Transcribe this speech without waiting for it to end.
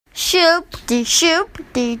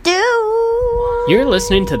Shoop-de-shoop-de-doo. You're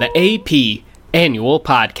listening to the AP Annual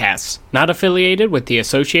Podcast, not affiliated with the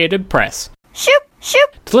Associated Press. Shoop,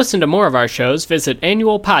 shoop. To listen to more of our shows, visit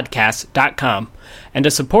annualpodcast.com. And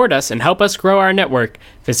to support us and help us grow our network,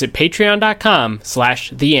 visit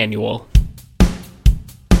patreon.com/theannual.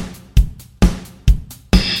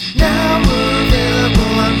 Now we're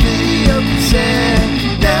available on video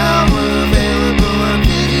cassette. Now we're available on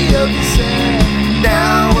video cassette.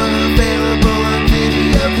 Now we're available on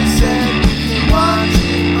video cassette. You can watch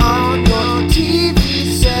it on your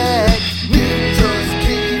TV set.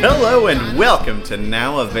 Hello and welcome to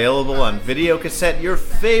Now Available on Video Cassette, your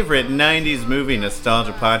favorite 90s movie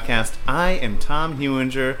nostalgia podcast. I am Tom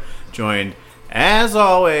Hewinger, joined as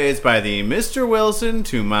always by the Mr. Wilson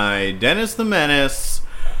to my Dennis the Menace,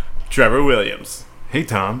 Trevor Williams. Hey,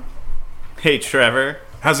 Tom. Hey, Trevor.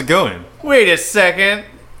 How's it going? Wait a second.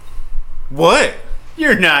 What?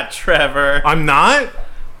 You're not Trevor. I'm not?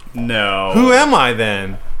 No. Who am I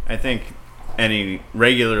then? I think any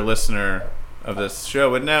regular listener of this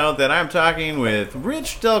show would know that I'm talking with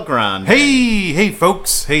Rich Del Grande. Hey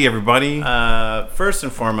folks. Hey, everybody. First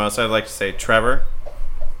and foremost, I'd like to say, Trevor,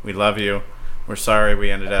 we love you. We're sorry we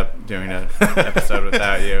ended up doing an episode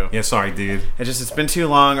without you. Yeah, sorry, dude. It's been too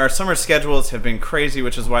long. Our summer schedules have been crazy,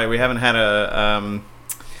 which is why we haven't had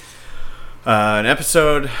an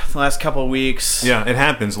episode the last couple of weeks. Yeah, it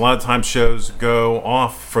happens. A lot of times shows go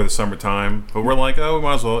off for the summertime, but we're like, oh, we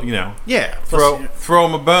might as well, Yeah. throw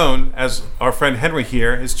them a bone, as our friend Henry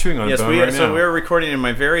here is chewing on a bone right now. So we're recording in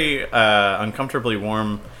my very uncomfortably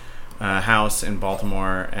warm house in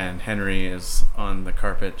Baltimore, and Henry is on the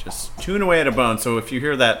carpet just chewing away at a bone. So if you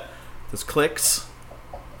hear those clicks,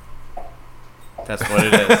 that's what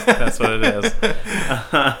it is. That's what it is.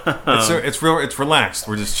 It's relaxed.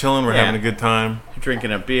 We're just chilling. We're having a good time. You're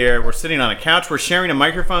drinking a beer. We're sitting on a couch. We're sharing a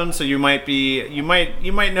microphone, so you might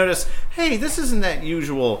notice, hey, this isn't that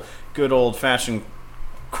usual good old fashioned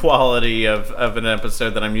quality of an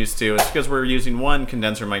episode that I'm used to. It's because we're using one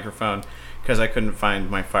condenser microphone because I couldn't find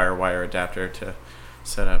my FireWire adapter to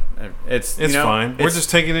set up. It's fine. We're just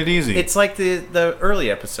taking it easy. It's like the early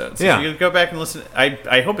episodes. Yeah. If you go back and listen.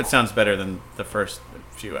 I hope it sounds better than the first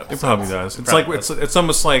few episodes. It probably does. It's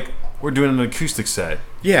almost like we're doing an acoustic set.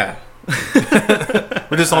 Yeah.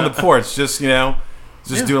 We're just on the porch, just doing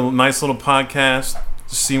a nice little podcast,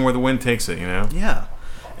 just seeing where the wind takes it, Yeah.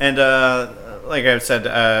 And like I said,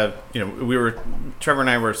 Trevor and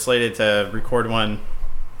I were slated to record one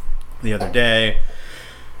the other day.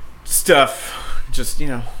 Stuff gets in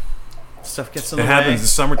the way. It happens in the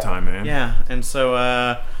summertime, man. Yeah, and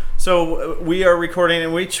so we are recording,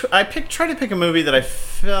 and I tried to pick a movie that I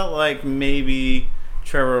felt like maybe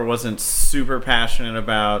Trevor wasn't super passionate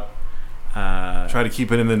about. Try to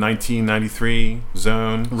keep it in the 1993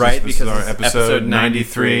 zone, right? This because is our it's episode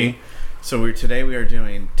 93. So today we are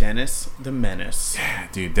doing Dennis the Menace. Yeah,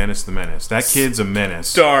 dude, Dennis the Menace. That kid's a menace.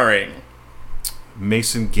 Starring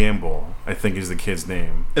Mason Gamble, I think is the kid's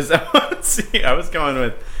name. Is that what? See, I was going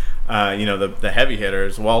with, the heavy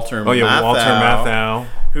hitters, Walter Matthau. Oh, yeah, Walter Matthau.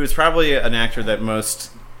 Who is probably an actor that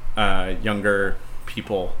most younger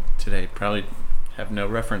people today probably have no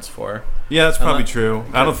reference for. Yeah, that's probably true.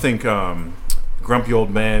 I don't think Grumpy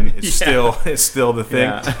Old Man is still the thing.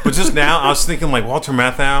 Yeah. But just now, I was thinking like Walter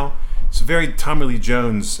Matthau. It's very Tommy Lee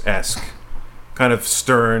Jones-esque, kind of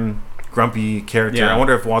stern, grumpy character. Yeah. I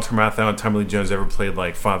wonder if Walter Matthau and Tommy Lee Jones ever played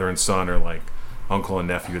like father and son or like uncle and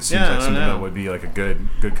nephew. It seems like something that would be like a good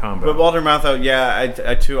combo. But Walter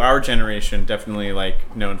Matthau, to our generation, definitely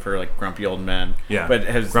like known for like Grumpy Old Men. Yeah, but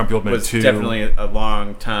Grumpy Old Men was 2. Definitely a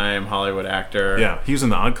long time Hollywood actor. Yeah, he was in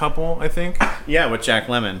The Odd Couple, I think. Yeah, with Jack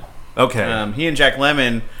Lemmon. Okay. He and Jack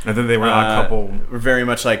Lemmon, and then they were Odd Couple. Were very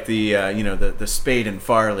much like the the Spade and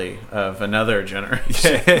Farley of another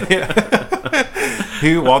generation.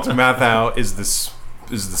 Walter Matthau is the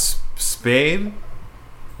Spade.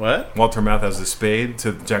 What? Walter Matthau's the Spade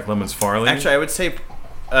to Jack Lemmon's Farley. Actually, I would say,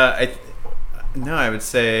 I would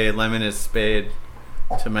say Lemmon is Spade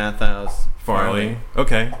to Matthau's Farley.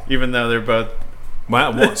 Okay. Even though they're both.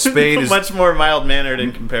 Spade is much more mild-mannered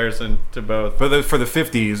in comparison to both. But for the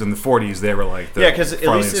 50s and the 40s, they were like because at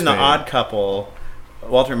least in The Odd Couple,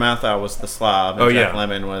 Walter Matthau was the slob, and Jack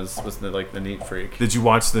Lemmon was the neat freak. Did you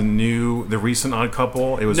watch the recent Odd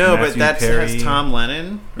Couple? It was but that has Tom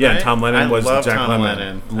Lennon. Right? Yeah, Tom Lennon was Jack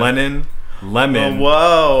Lemmon. Lemon.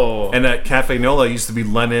 Whoa! And at Cafe Nola used to be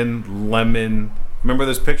Lennon, Lemon. Remember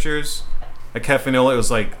those pictures? At Cafe Nola, it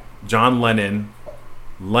was like John Lennon,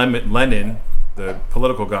 the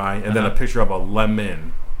political guy, and then a picture of a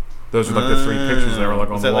lemon. Those are like the 3 pictures that were like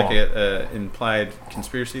on Was the that wall. like a implied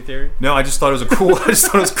conspircy theory? No, I just thought it was a cool. I just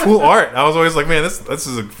thought it was cool art. I was always like, man, this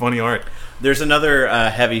is a funny art. There's another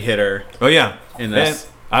heavy hitter Oh yeah, in this.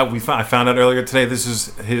 And I found out earlier today. This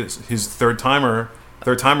is his third timer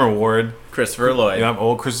award. Christopher Lloyd. Yeah,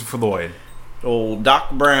 old Christopher Lloyd. Old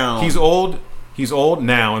Doc Brown. He's old. He's old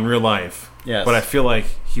now in real life. Yes. But I feel like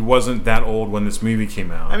he wasn't that old when this movie came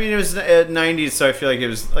out. I mean, it was 90s, so I feel like it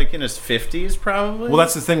was like in his 50s, probably. well,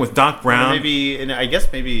 that's the thing with Doc Or Brown. I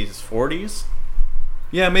guess maybe his 40s.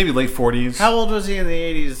 Yeah, maybe late 40s. How old was he in the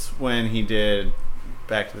 80s when he did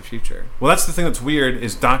Back to the Future? Well, that's the thing that's weird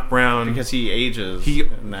is Doc Brown. Because he ages He-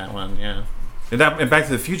 in that one, yeah. And Back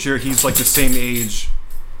to the Future, he's like the same age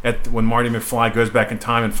when Marty McFly goes back in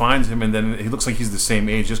time and finds him, and then he looks like he's the same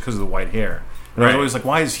age just because of the white hair. And I was Right. always like,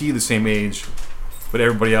 why is he the same age, but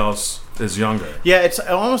everybody else is younger? Yeah, it's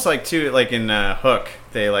almost like, too, like in Hook,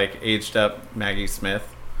 they like aged up Maggie Smith.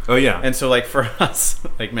 Oh yeah, And so, like, for us,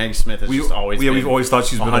 like, Maggie Smith has just always been we've always thought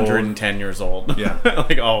she's been 110 years old. Yeah.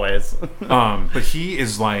 Like, always. old. But he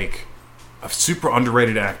is like a super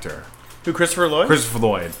underrated actor. Who, Christopher Lloyd? Christopher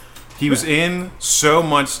Lloyd. He was in so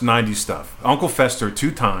much 90s stuff. Uncle Fester 2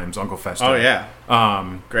 times. Uncle Fester. Oh, yeah.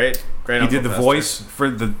 Great. He Uncle did the Fester.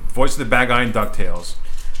 voice of the bad guy in DuckTales.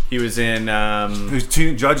 He was in, He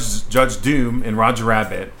was Judge Doom in Roger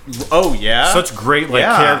Rabbit. oh, yeah? Such great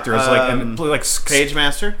Yeah, characters, like Page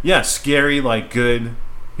Master? yeah, scary, like good.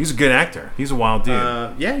 He's a good actor. He's a wild dude.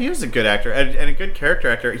 Yeah, he was a good actor and a good character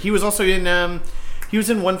actor. He was also in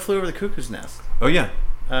One Flew Over the Cuckoo's Nest. Oh yeah,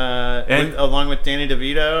 Along with Danny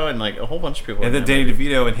DeVito and like a whole bunch of people. and then in Danny that.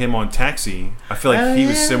 DeVito and him on Taxi. I feel like Oh, he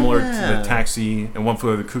was similar to yeah. the Taxi and One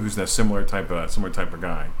Flew Over the Cuckoo's Nest. Similar type of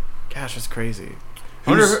guy. Gosh, that's crazy. I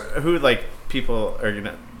wonder who like people are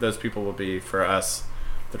gonna. Those people will be for us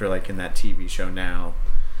that are like in that TV show now,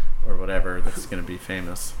 or whatever. That's gonna be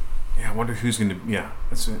famous. Yeah, I wonder who's gonna. Yeah,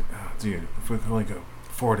 that's it. Oh, dude. If we could only go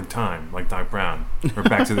forward in time, like Doc Brown or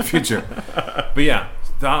Back to the Future. But yeah,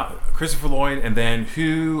 Christopher Lloyd, and then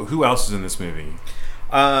who else is in this movie?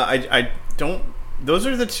 I don't. Those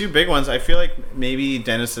are the 2 big ones. I feel like maybe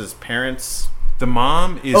Dennis's parents. The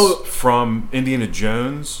mom is Oh. from Indiana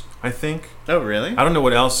Jones, I think. Oh, really? I don't know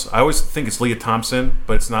what else. I always think it's Leah Thompson,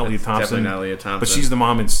 but it's not Leah It's Thompson. definitely not Leah Thompson. But she's the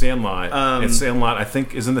mom in Sandlot. And Um, Sandlot, I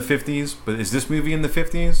think, is in the 50s. But is this movie in the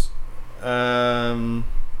 50s?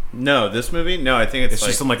 No, this movie. No, I think It's like,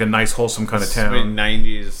 just in like a nice, wholesome kind of it's town.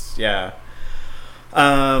 90s. Yeah. The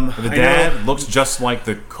I dad know- looks just like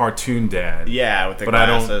the cartoon dad. Yeah, with the But I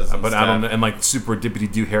glasses. don't. and But I don't. stuff. And like super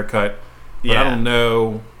dippity do haircut. But Yeah. I don't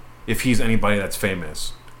know if he's anybody that's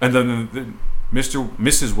famous. And then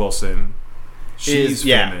Mrs. Wilson, she's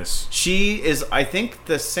famous. She is, I think,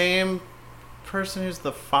 the same person who's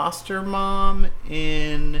the foster mom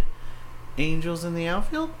in Angels in the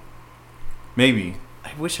Outfield. Maybe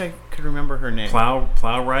I wish I could remember her name.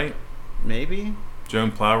 Plowright, Maybe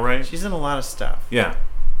Joan Plowright. she's in a lot of stuff. Yeah.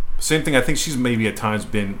 Same thing. I think she's maybe at times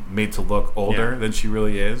been made to look older Yeah. than she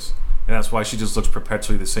really is. And that's why she just looks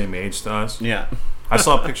perpetually the same age to us. Yeah. I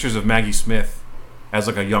saw pictures of Maggie Smith as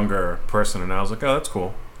like a younger person, and I was like, oh, that's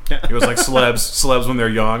cool. It was like celebs when they're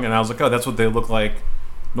young, and I was like, oh, that's what they look like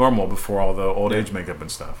normal before all the old age makeup and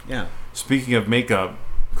stuff. Yeah. Speaking of makeup,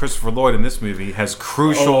 Christopher Lloyd in this movie has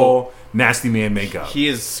crucial nasty man makeup. He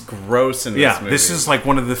is gross in this Yeah, movie. this is like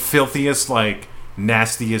one of the filthiest, like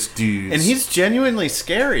nastiest dudes. And he's genuinely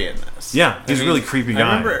scary in this. Yeah, he's a really creepy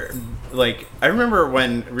guy. I remember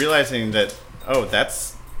when realizing that, oh,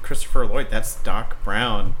 that's Christopher Lloyd, that's Doc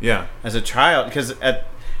Brown. Yeah, As a child, because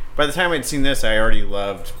by the time I'd seen this, I already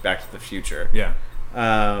loved Back to the Future. yeah.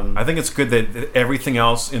 Um, I think it's good that everything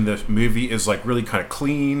else in the movie is like really kind of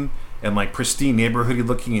clean and like pristine, neighborhoody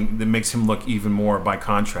looking, and that makes him look even more by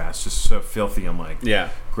contrast, just so filthy and like yeah.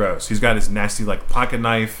 gross. He's got his nasty like pocket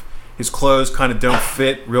knife. His clothes kind of don't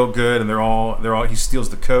fit real good, and they're all. He steals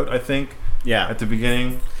the coat, I think, Yeah. at the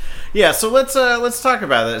beginning. Yeah, so let's talk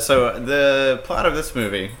about it. So the plot of this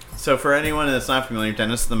movie. So for anyone that's not familiar,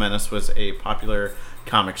 Dennis the Menace was a popular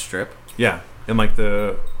comic strip. Yeah, in like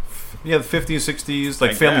the 50s, 60s,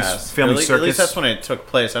 like I family guess. family At least circus. that's when it took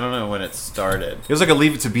place. I don't know when it started. It was like a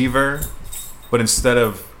Leave It to Beaver, but instead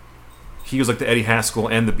of he was like the Eddie Haskell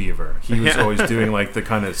and the Beaver. He was Yeah. always doing like the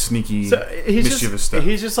kind of sneaky, So mischievous stuff.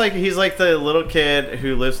 He's like the little kid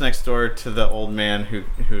who lives next door to the old man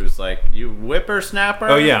who's like, you whippersnapper.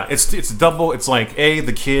 Oh yeah, it's double. It's like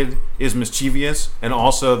the kid is mischievous, and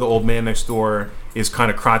also the old man next door is kind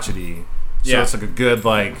of crotchety, So Yeah. it's like a good,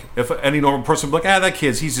 like, if any normal person would be like, that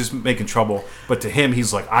he's just making trouble. But to him,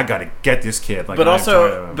 he's like, I gotta get this kid. Like, But I'm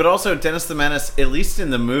tired of him. also, Dennis the Menace, at least in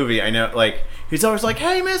the movie, I know, like, he's always like,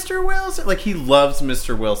 "Hey, Mr. Wilson!" Like, he loves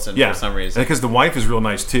Mr. Wilson for some reason. because the wife is real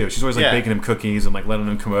nice too. She's always like Yeah. baking him cookies and like letting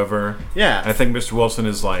him come over. Yeah. And I think Mr. Wilson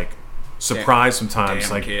is like surprised sometimes,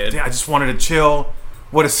 damn like, kid. "Yeah, I just wanted to chill.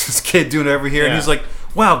 What is this kid doing over here?" And Yeah. he's like,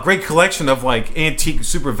 "Wow, great collection of like antique,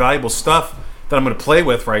 super valuable stuff that I'm going to play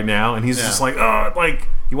with right now." And he's Yeah. just like, "Oh, like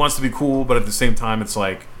he wants to be cool, but at the same time, it's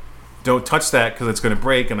like, don't touch that because it's going to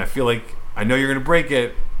break." And I feel like I know you're going to break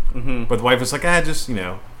it, but the wife is like, just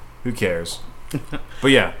who cares?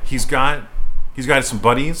 But yeah, he's got some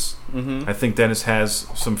buddies. I think Dennis has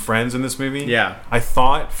some friends in this movie. Yeah. I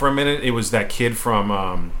thought for a minute it was that kid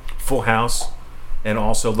from Full House and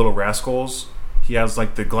also Little Rascals. He has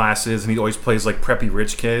like the glasses and he always plays like preppy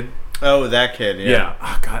rich kid. Oh, that kid, yeah.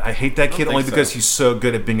 Oh god, I hate that kid think only because so. he's so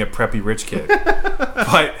good at being a preppy rich kid.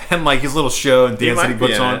 And like his little show and dance that he might be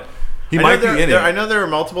puts in on. it. He I might know be in it. I know there are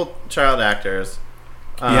multiple child actors.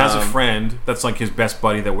 He has a friend that's like his best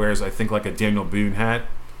buddy that wears, I think, like a Daniel Boone hat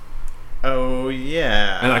Oh,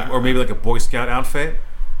 yeah. and like, or maybe like a Boy Scout outfit.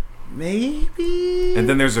 Maybe. And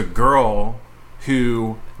then there's a girl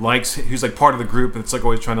who's like part of the group that's like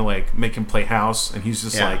always trying to like make him play house, and he's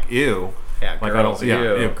just Yeah. like, ew. Yeah, Like, girls,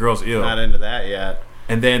 ew. girls, ew. Not into that yet.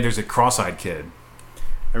 And then there's a cross-eyed kid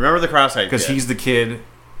I remember the cross-eyed because kid. he's the kid.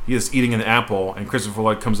 He is eating an apple, and Christopher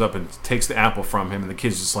Lloyd comes up and takes the apple from him, and the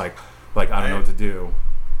kid's just like I don't know what to do.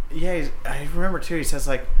 Yeah, I remember too. He says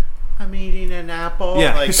like, "I'm eating an apple."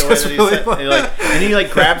 Yeah, like he's the way just that he really said, and he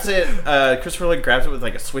like grabs it. Christopher Lloyd grabs it with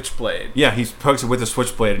like a switchblade. Yeah, he pokes it with a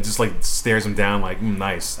switchblade and just like stares him down like,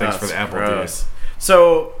 nice, thanks for the apple, gross.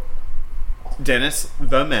 So, Dennis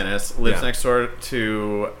the Menace lives Yeah. next door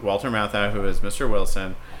to Walter Matthau, who is Mr.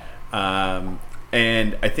 Wilson.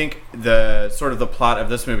 And I think the sort of the plot of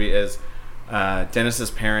this movie is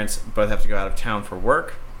Dennis's parents both have to go out of town for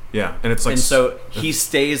work, Yeah, and it's like and so he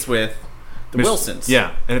stays with the Wilsons.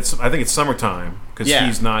 Yeah, and I think it's summertime because Yeah.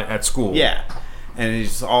 he's not at school. Yeah, and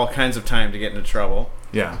he's all kinds of time to get into trouble.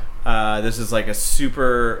 Yeah. This is like a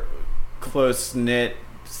super close knit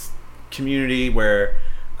community where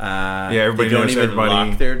everybody they don't knows even everybody.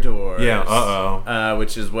 lock their doors. Yeah,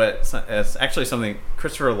 which is it's actually something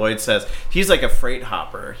Christopher Lloyd says. He's like a freight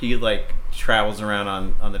hopper. He like travels around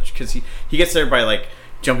on the because he gets there by like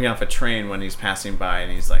jumping off a train when he's passing by,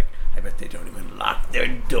 and he's like, I bet they don't even lock their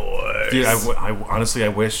doors. Dude, I honestly I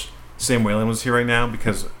wish Sam Whalen was here right now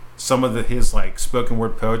because some of his like spoken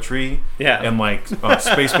word poetry and like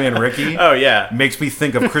Spaceman Ricky Oh yeah, makes me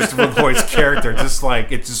think of Christopher Lloyd's character. Just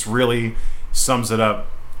like it just really sums it up.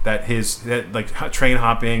 That train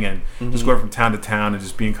hopping and just going from town to town and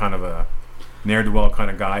just being kind of a ne'er-do-well kind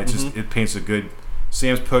of guy. It just it paints a good.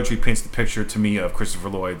 Sam's poetry paints the picture to me of Christopher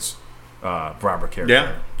Lloyd's robber character.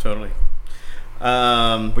 yeah, totally.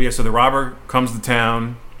 But yeah, so the robber comes to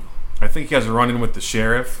town. I think he has a run-in with the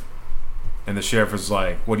sheriff, and the sheriff is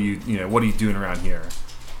like, "What are you doing around here?"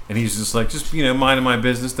 And he's just like, "Just minding my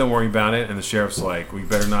business. Don't worry about it." And the sheriff's like, "We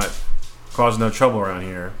better not cause no trouble around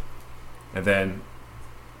here." And then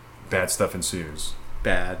bad stuff ensues.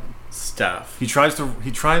 Bad stuff. He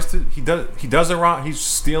does a rob. He's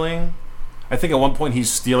stealing. I think at one point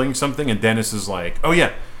he's stealing something, and Dennis is like, "Oh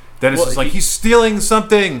yeah." Dennis Well, is like, he's stealing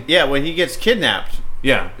something. Yeah, when he gets kidnapped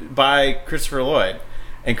Yeah. by Christopher Lloyd,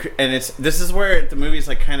 and this is where the movie's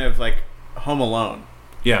like kind of like Home Alone,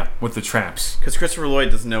 Yeah, with the traps. because Christopher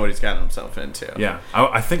Lloyd doesn't know what he's gotten himself into. Yeah,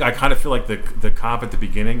 I think I kind of feel like the cop at the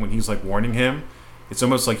beginning when he's like warning him, it's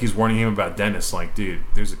almost like he's warning him about Dennis. Like, dude,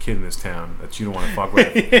 there's a kid in this town that you don't want to fuck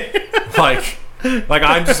with. like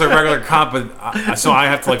I'm just a regular cop, but so I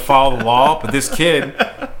have to like follow the law. But this kid,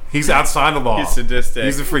 he's outside the law. He's sadistic.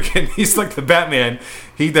 He's like the Batman.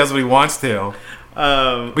 He does what he wants to.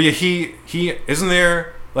 Um, But yeah, he isn't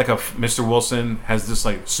there like Mr. Wilson has this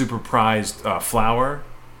like super prized flower.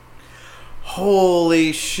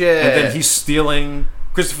 holy shit! And then he's stealing.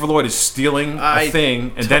 Christopher Lloyd is stealing a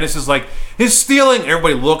thing, and Dennis is like, "He's stealing."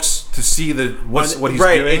 Everybody looks to see what he's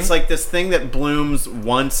right. doing. It's like this thing that blooms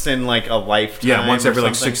once in like a lifetime. yeah, once or every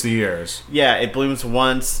like something. 60 years. Yeah, it blooms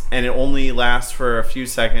once, and it only lasts for a few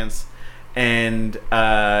seconds. And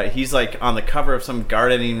he's like on the cover of some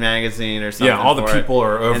gardening magazine or something. Yeah, all the for it. people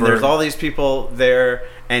are over. And there's all these people there,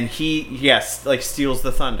 and he steals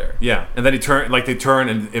the thunder. Yeah, and then they turn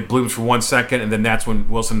and it blooms for 1 second, and then that's when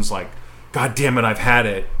Wilson's like, "God damn it, I've had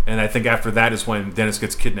it." And I think after that is when Dennis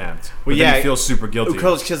gets kidnapped. Well, But then yeah, he feels super guilty.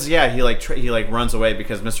 Because he runs away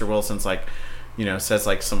because Mr. Wilson's like, says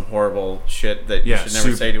like some horrible shit that you Yeah, should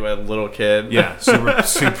never say to a little kid. Yeah,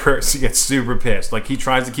 he gets super pissed. Like, he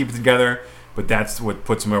tries to keep it together, but that's what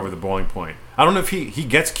puts him over the boiling point. I don't know if he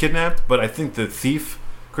gets kidnapped, but I think the thief,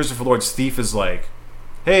 Christopher Lloyd's thief, is like,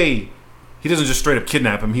 hey, he doesn't just straight up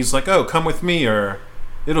kidnap him. He's like, oh, come with me, or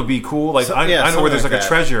it'll be cool. Like, I know where there's like a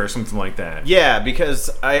treasure or something like that. Yeah, because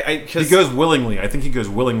he goes willingly. I think he goes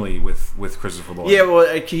willingly with Christopher Lloyd. Yeah,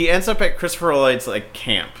 well, he ends up at Christopher Lloyd's like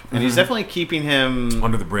camp, and he's definitely keeping him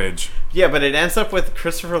under the bridge. Yeah, but it ends up with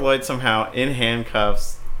Christopher Lloyd somehow in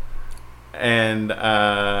handcuffs, and he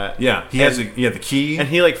has the key, and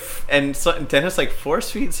he Dennis like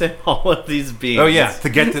force feeds him all of these beans. Oh yeah,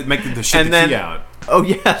 to make the shit the key out. Oh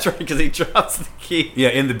yeah, that's right, because he drops the key. Yeah,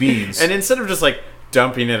 in the beans, and instead of just like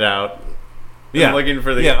dumping it out. Yeah, looking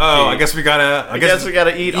for the. Yeah. Oh, I guess we gotta. I guess we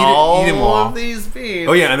gotta eat all of these beans.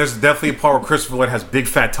 Oh yeah, and there's definitely a part where Christopher Lloyd has big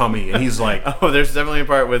fat tummy, and he's like, oh, there's definitely a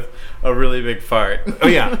part with a really big fart. Oh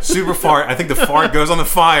yeah, super fart. I think the fart goes on the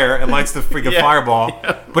fire and lights the freaking fireball.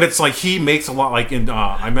 Yeah. But it's like he makes a lot. Like in,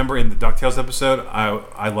 I remember in the DuckTales episode,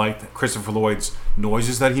 I liked Christopher Lloyd's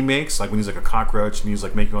noises that he makes, like when he's like a cockroach and he's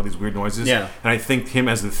like making all these weird noises. Yeah. And I think him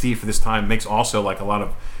as the thief at this time makes also like a lot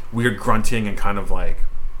of weird grunting and kind of like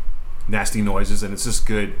nasty noises, and it's just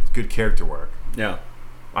good character work. Yeah.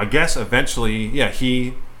 I guess eventually, yeah,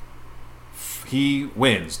 he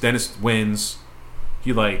wins. Dennis wins.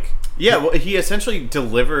 He like well, he essentially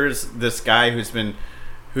delivers this guy who's been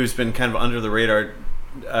kind of under the radar,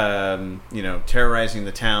 terrorizing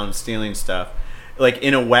the town, stealing stuff, like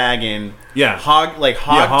in a wagon. Yeah.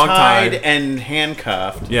 Hog-tied and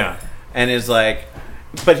handcuffed. Yeah. And is like,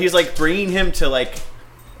 but he's like bringing him to like.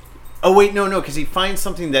 Oh wait, no, because he finds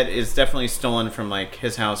something that is definitely stolen from like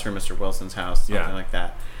his house or Mr. Wilson's house, something like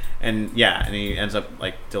that, and he ends up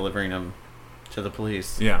like delivering him to the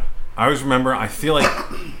police. Yeah, I always remember. I feel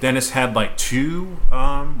like Dennis had like two.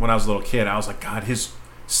 When I was a little kid, I was like, God, his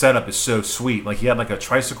setup is so sweet. Like he had like a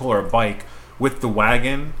tricycle or a bike with the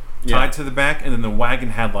wagon tied to the back, and then the wagon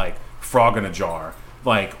had like frog in a jar.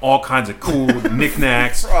 Like all kinds of cool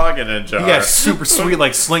knickknacks. Frog in a jar. Yeah, super sweet,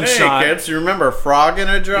 like slingshot. Hey kids, you remember frog in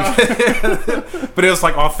a jar? But it was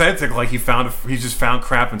like authentic. Like he just found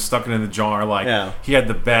crap and stuck it in the jar. Like he had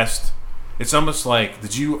the best. It's almost like,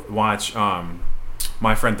 did you watch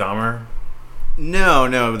My Friend Dahmer?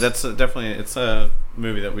 No, that's definitely it's a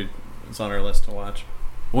movie that it's on our list to watch.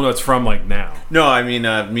 Well, no, it's from like now. No, I mean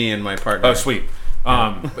me and my partner. Oh, sweet.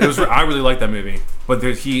 It was. I really like that movie. But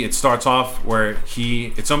it starts off where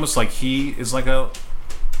it's almost like he is like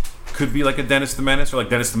could be like a Dennis the Menace, or like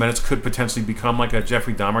Dennis the Menace could potentially become like a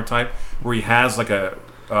Jeffrey Dahmer type, where he has like a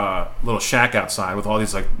little shack outside with all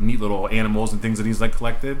these like neat little animals and things that he's like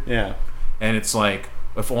collected. Yeah. And it's like,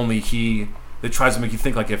 if only it tries to make you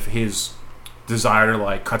think like if his desire to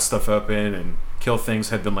like cut stuff open and kill things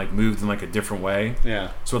had been like moved in like a different way.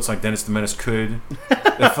 Yeah. So it's like Dennis the Menace could,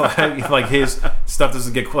 if like his stuff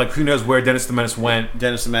doesn't get like, who knows where Dennis the Menace went.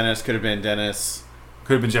 Dennis the Menace could have been Dennis.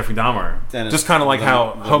 Could have been Jeffrey Dahmer. Dennis, just kind of like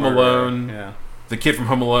how Home Alone. Yeah. The kid from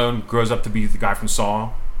Home Alone grows up to be the guy from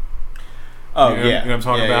Saw. Oh, you know what I'm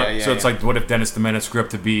talking about? So it's like, what if Dennis the Menace grew up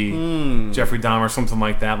to be Jeffrey Dahmer or something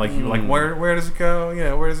like that? Like, you like, where does it go? You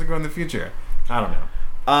know, where does it go in the future? I don't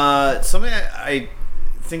know. Something I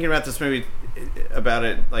thinking about this movie, about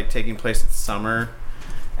it like taking place at summer,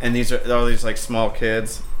 and these are all these like small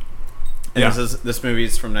kids. And this movie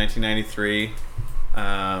is from 1993.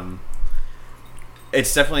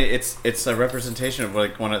 It's definitely it's a representation of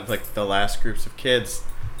like one of like the last groups of kids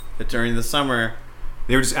that during the summer.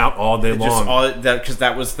 They were just out all day long. Because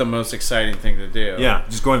that was the most exciting thing to do. Yeah,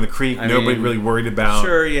 just going to the creek. Nobody really worried about.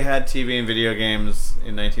 Sure, you had TV and video games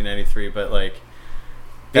in 1993, but like,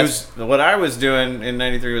 what I was doing in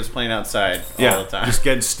 '93 was playing outside all the time. Just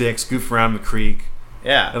getting sticks, goof around the creek.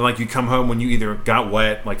 Yeah, and like you come home when you either got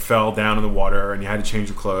wet, like fell down in the water, and you had to change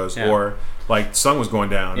your clothes, or like the sun was going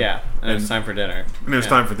down. Yeah, and it was time for dinner. And it was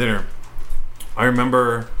time for dinner. I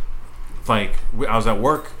remember. Like I was at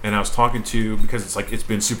work and I was talking to, because it's like it's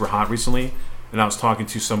been super hot recently, and I was talking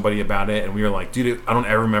to somebody about it, and we were like, dude, I don't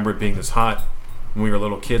ever remember it being this hot when we were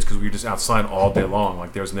little kids, because we were just outside all day long.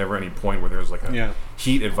 Like there was never any point where there was like a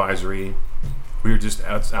heat advisory. We were just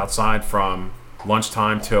outside from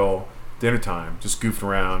lunchtime till dinner time, just goofing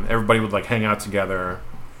around. Everybody would like hang out together,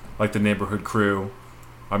 like the neighborhood crew.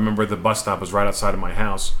 I remember the bus stop was right outside of my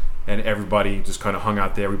house, and everybody just kind of hung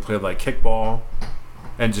out there. We played like kickball.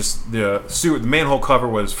 And just the manhole cover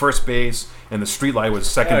was first base, and the street light was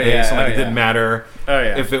second base. And it didn't matter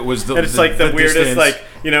if it was the. And it's like the weirdest, distance. Like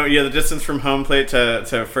the distance from home plate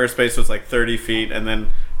to first base was like 30 feet, and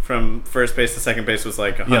then from first base to second base was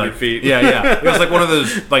like 100 like, feet. Yeah. It was like one of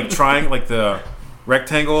those like like the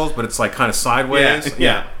rectangles, but it's like kind of sideways.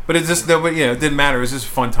 Yeah. But it's just it didn't matter. It was just a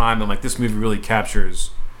fun time, and like this movie really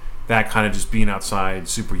captures that kind of just being outside,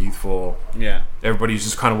 super youthful. Yeah. Everybody's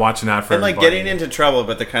just kind of watching out for And like everybody. getting into trouble,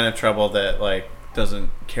 but the kind of trouble that like doesn't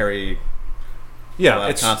carry a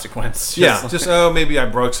lot of consequence. Just maybe I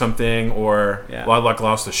broke something, or Yeah. well, I like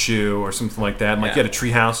lost a shoe or something like that. And like Yeah. you had a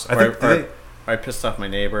treehouse. I think Or I pissed off my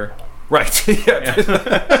neighbor. right. Yeah.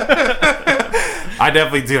 I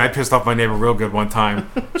definitely did. I pissed off my neighbor real good one time.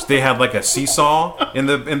 So they had like a seesaw in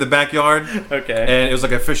the backyard. Okay. And it was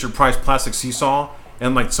like a Fisher Price plastic seesaw,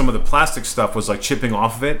 and like some of the plastic stuff was like chipping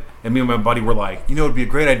off of it. And me and my buddy were like, it'd be a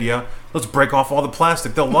great idea. Let's break off all the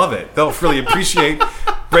plastic. They'll love it. They'll really appreciate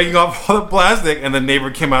breaking off all the plastic. And the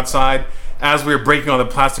neighbor came outside as we were breaking all the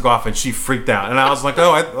plastic off, and she freaked out. And I was like,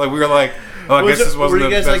 we were like, I guess this wasn't Were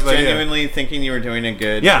you guys the best like idea. genuinely thinking you were doing a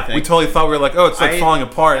good Yeah, thing? we totally thought we were like, it's like falling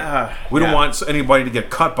apart. We don't yeah. want anybody to get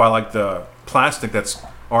cut by like the plastic that's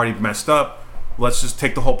already messed up. Let's just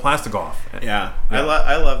take the whole plastic off. Yeah. I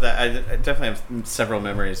love that. I definitely have several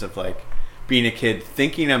memories of like being a kid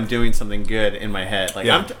thinking I'm doing something good in my head. Like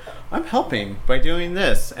Yeah. I'm helping by doing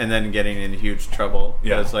this, and then getting in huge trouble.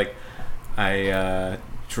 Yeah. Because like I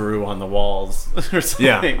drew on the walls or something.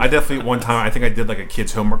 Yeah, I definitely one time I think I did like a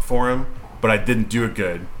kid's homework for him, but I didn't do it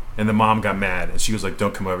good, and the mom got mad and she was like,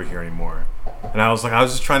 "Don't come over here anymore." And I was like, I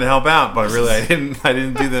was just trying to help out, but really I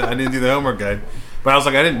didn't do the homework good. But I was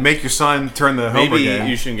like, I didn't make your son turn the homework Maybe in.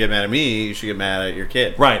 you shouldn't get mad at me. You should get mad at your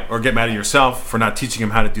kid. Right, or get mad at yourself for not teaching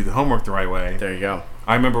him how to do the homework the right way. There you go.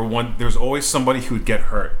 I remember there was always somebody who would get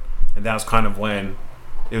hurt, and that was kind of when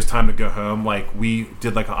it was time to go home. Like we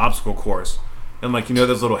did like an obstacle course, and like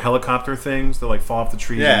those little helicopter things that like fall off the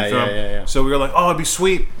trees. Yeah, and you throw them. yeah. So we were like, it'd be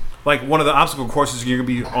sweet. Like one of the obstacle courses, you're gonna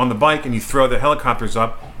be on the bike and you throw the helicopters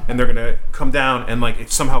up, and they're gonna come down and like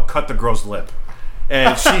it somehow cut the girl's lip.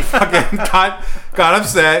 And she fucking got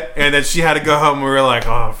upset, and then she had to go home. We were like,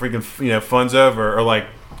 freaking, fun's over. Or like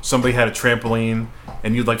somebody had a trampoline,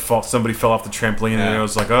 and you'd like somebody fell off the trampoline, and it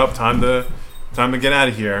was like, time to get out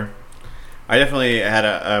of here. I definitely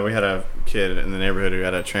had we had a kid in the neighborhood who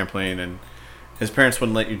had a trampoline, and his parents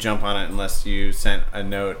wouldn't let you jump on it unless you sent a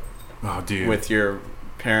note with your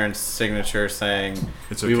parents' signature saying,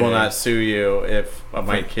 It's "We will okay. not sue you if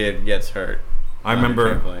my kid gets hurt." I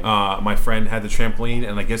remember my friend had the trampoline,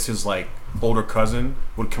 and I guess his like older cousin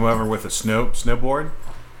would come over with a snowboard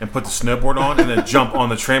and put the snowboard on, and then jump on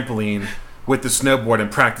the trampoline with the snowboard and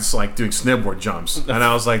practice like doing snowboard jumps. And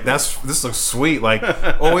I was like, this looks sweet. Like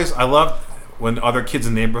always, I loved when other kids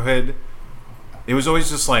in the neighborhood. It was always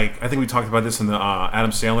just like, I think we talked about this in the Adam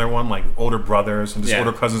Sandler one, like older brothers and just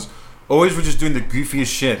older cousins always were just doing the goofiest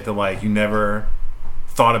shit that like you never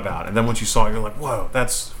thought about, and then once you saw it, you're like, whoa,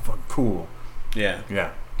 that's fucking cool. Yeah.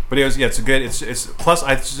 But it's a good. It's plus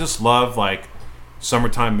I just love like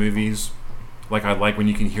summertime movies. Like I like when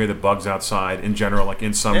you can hear the bugs outside in general, like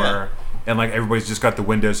in summer, and like everybody's just got the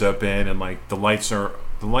windows open, and like the lights are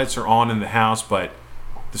on in the house, but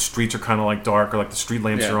the streets are kind of like dark, or like the street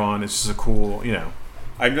lamps are on. It's just a cool,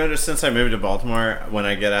 I've noticed since I moved to Baltimore, when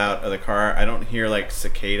I get out of the car, I don't hear like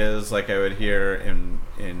cicadas like I would hear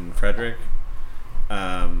in Frederick.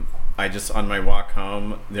 I just, on my walk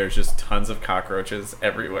home, there's just tons of cockroaches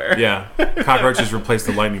everywhere. Yeah, cockroaches replace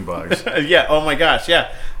the lightning bugs. Yeah. Oh my gosh.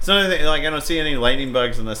 Yeah. So like I don't see any lightning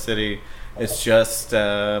bugs in the city. It's just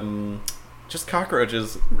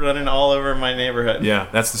cockroaches running all over my neighborhood. Yeah,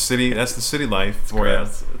 that's the city. That's the city life for you.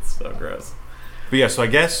 Gross. It's so gross. But yeah, so I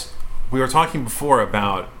guess we were talking before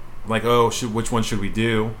about like, which one should we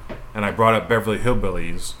do? And I brought up Beverly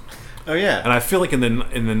Hillbillies. Oh yeah. And I feel like in the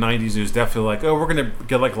 90s, it was definitely like, we're gonna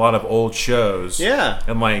get like a lot of old shows. Yeah.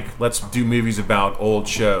 And like, let's do movies about old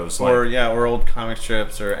shows. Like, or old comic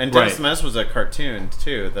strips, and Dennis the Menace was a cartoon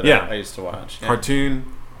too that I used to watch. Yeah.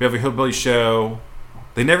 Cartoon, Beverly Hillbillies show.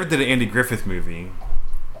 They never did an Andy Griffith movie.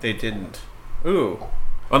 They didn't. Ooh.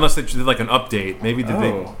 Unless they did like an update. Maybe did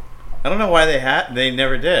they? I don't know why they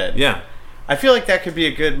never did. Yeah. I feel like that could be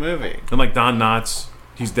a good movie. And like Don Knotts.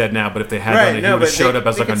 He's dead now, but if they had done it, he would have showed up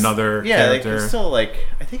as like another character. Yeah, they could still I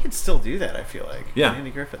think it'd still do that. I feel like Yeah.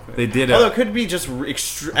 Andy Griffith movie. They did. Although it could be just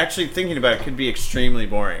actually thinking about it could be extremely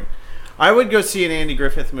boring. I would go see an Andy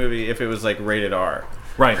Griffith movie if it was like rated R.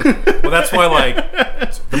 Right. Well, that's why like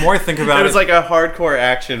the more I think about it, It was like a hardcore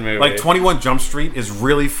action movie. like 21 Jump Street is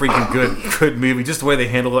really freaking good movie. Just the way they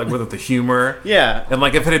handled it, like with the humor. Yeah. And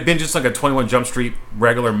like if it had been just like a 21 Jump Street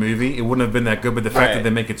regular movie, it wouldn't have been that good. But the fact that they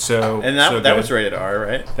make it so and that so that good, was rated R,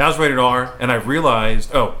 right? that was rated R. And I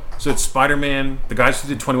realized, so it's Spider-Man. The guys who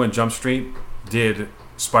did 21 Jump Street did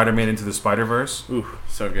Spider-Man Into the Spider-Verse. Ooh,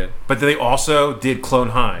 so good. But they also did Clone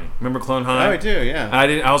High. Remember Clone High? Oh, I do, yeah.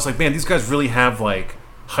 I was like, man, these guys really have like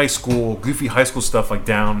goofy high school stuff like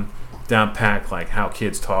down packed, like how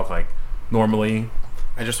kids talk like normally.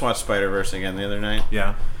 I just watched Spider-Verse again the other night.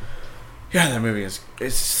 Yeah. Yeah, that movie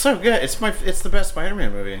it's so good. It's the best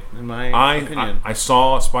Spider-Man movie in my opinion. I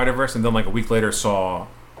saw Spider-Verse and then like a week later saw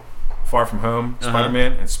Far From Home,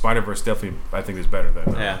 Spider-Man, and Spider-Verse definitely I think is better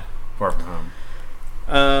than Far From Home.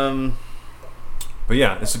 But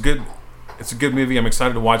yeah, it's a good movie. I'm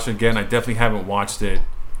excited to watch it again. I definitely haven't watched it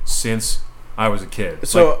since I was a kid.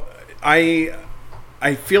 So I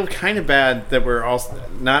feel kind of bad that we're all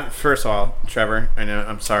not. First of all, Trevor, I know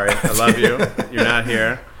I'm sorry. I love you. You're not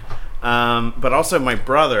here. But also my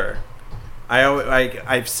brother.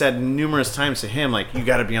 I've said numerous times to him, like, you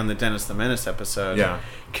got to be on the Dennis the Menace episode. Yeah.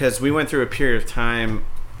 Because we went through a period of time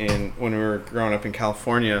when we were growing up in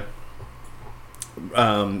California,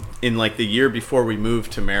 in like the year before we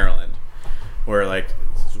moved to Maryland, where like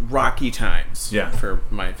rocky times for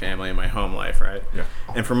my family and my home life, right? Yeah.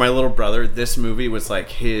 And for my little brother, this movie was like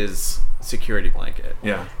his security blanket.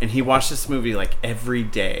 Yeah. And he watched this movie like every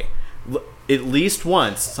day. At least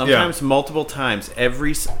once, sometimes multiple times,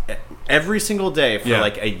 every single day for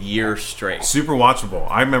like a year straight. Super watchable.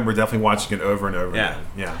 I remember definitely watching it over and over again.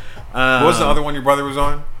 Yeah. What was the other one your brother was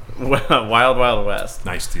on? Wild Wild West.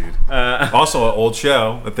 Nice, dude. Also an old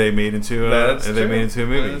show that they made into a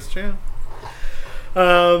movie. That's true.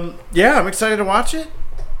 Yeah, I'm excited to watch it.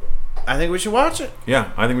 I think we should watch it.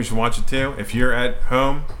 Yeah, I think we should watch it too. If you're at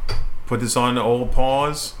home, put this on the old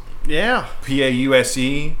pause. Yeah.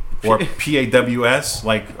 PAUSE or PAWS,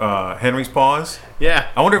 like Henry's Paws. Yeah.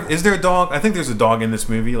 I wonder, is there a dog? I think there's a dog in this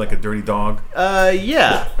movie, like a dirty dog.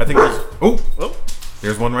 Yeah. I think there's...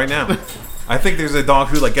 There's one right now. I think there's a dog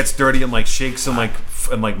who like gets dirty and like shakes and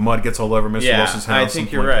like mud gets all over Mr. Wilson's house. I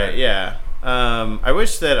think you're right. Yeah. I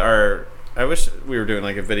wish we were doing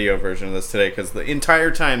like a video version of this today, because the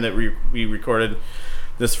entire time that we recorded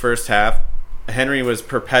this first half, Henry was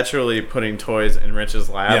perpetually putting toys in Rich's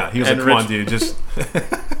lap. Yeah, he was like, "Come on, dude, just."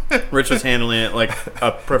 Rich was handling it like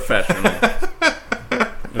a professional.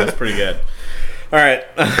 It was pretty good. All right.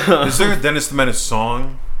 Is there a Dennis the Menace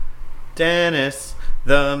song? Dennis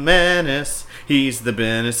the Menace, he's the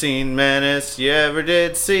menacing menace you ever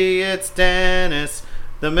did see. It's Dennis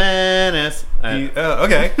the Menace.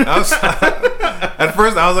 Okay. At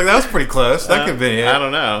first, I was like, that was pretty close. That could be it. I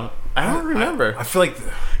don't know. I don't remember. I feel like...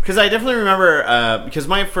 Because I definitely remember... because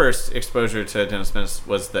my first exposure to Dennis Menace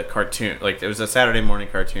was the cartoon. Like, it was a Saturday morning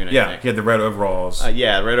cartoon, I think. He had the red overalls.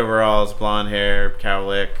 Red overalls, blonde hair,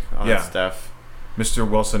 cowlick, all that stuff. Mr.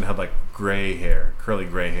 Wilson had, like, gray hair. Curly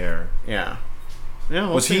gray hair. Yeah.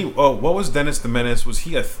 What was Dennis the Menace? Was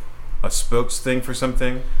he a spokes thing for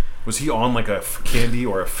something? Was he on like a candy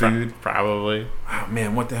or a food? Probably. Oh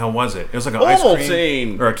man, what the hell was it? It was like an ice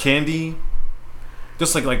cream or a candy.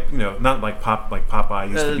 Just like not like Popeye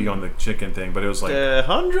used to be on the chicken thing, but it was like the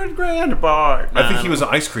 100 grand bar. I think he was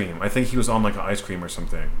ice cream. I think he was on like an ice cream or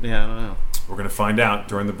something. Yeah, I don't know. We're gonna find out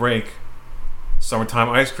during the break. Summertime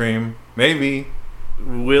ice cream, maybe.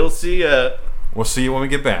 We'll see ya. We'll see you when we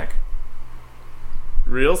get back.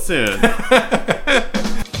 Real soon.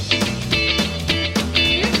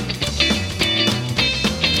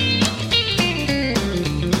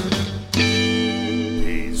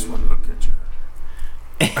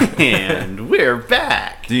 And we're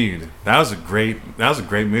back, dude. That was a great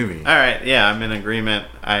movie. All right, yeah, I'm in agreement.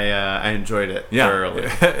 I enjoyed it thoroughly.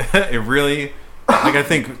 It really, like, I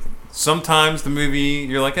think sometimes the movie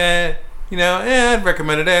you're like, I'd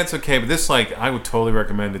recommend it. It's okay, but this, like, I would totally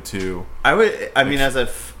recommend it too. I would. I mean,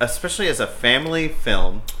 especially as a family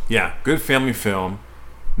film. Yeah, good family film.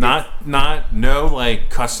 No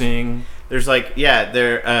like cussing. There's like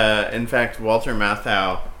in fact, Walter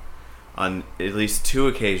Matthau, on at least 2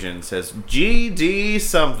 occasions, says GD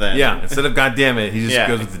something. Yeah, instead of goddammit, he just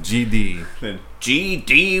goes with the GD. The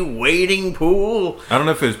GD wading pool. I don't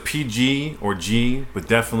know if it was PG or G, but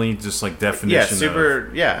definitely just like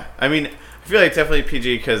definition. Yeah, I mean, I feel like definitely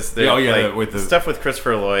PG because with the stuff with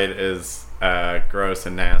Christopher Lloyd is gross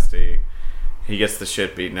and nasty. He gets the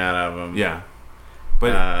shit beaten out of him. Yeah,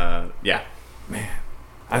 but man,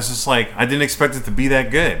 I was just like, I didn't expect it to be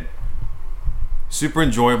that good. Super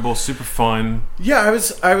enjoyable, super fun. Yeah, I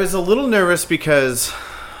was a little nervous because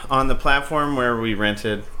on the platform where we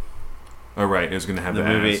rented. Oh right, it was going to have the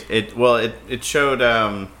movie. Ads. It showed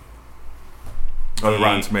the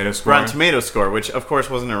Rotten Tomato score. Rotten Tomato score, which of course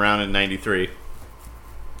wasn't around in '93.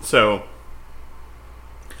 So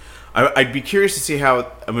I'd be curious to see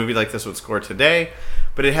how a movie like this would score today.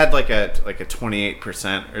 but it had like a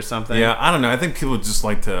 28% or something. Yeah, I don't know. I think people just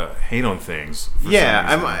like to hate on things. For Yeah,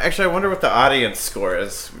 some I'm reason. actually. I wonder what the audience score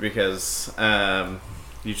is because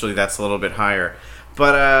usually that's a little bit higher.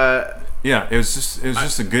 But Yeah, it was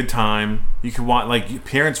just a good time. You could watch, like,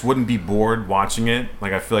 parents wouldn't be bored watching it.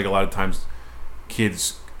 Like, I feel like a lot of times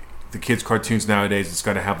the kids cartoons nowadays, it's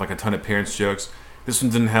got to have like a ton of parents jokes. This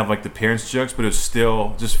one didn't have like the parents jokes, but it was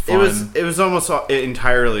still just fun. it was almost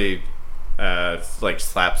entirely like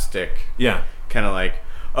slapstick. Yeah, Kind of like,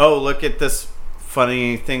 oh, look at this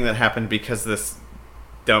funny thing that happened because this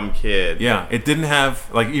dumb kid. yeah. It didn't have,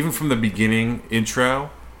 like, even from the beginning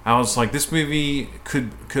intro, I was like, this movie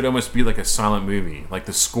could almost be like a silent movie. Like,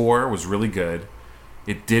 the score was really good.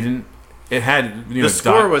 It didn't. It had, you know, The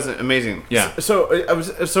score was amazing. Yeah. So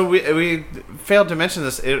we failed to mention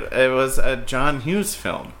this. It was a John Hughes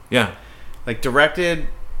film, yeah. like directed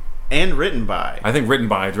and written by. I think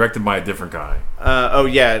directed by a different guy. Oh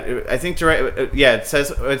yeah, I think direct. Yeah, it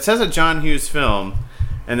says a John Hughes film,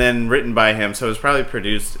 and then written by him. So it was probably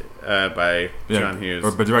produced by Yeah, John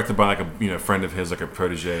Hughes. but directed by like a friend of his, like a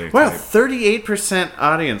protege. Wow, type. 38%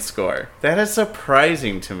 audience score. That is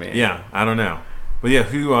surprising to me. Yeah, I don't know, but yeah,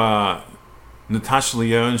 who Natasha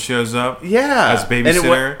Lyonne shows up. Yeah, As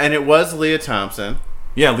babysitter. and it was Leah Thompson.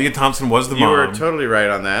 Yeah, Leah Thompson was the You mom. were totally right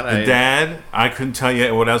on that. The dad, I couldn't tell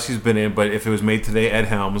you what else he's been in, but if it was made today, Ed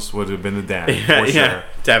Helms would have been the dad. Yeah, for sure. yeah,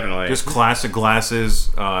 definitely. Just classic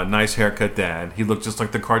glasses, nice haircut dad. He looked just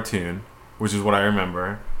like the cartoon, which is what I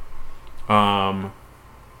remember.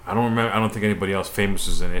 I don't remember. I don't think anybody else famous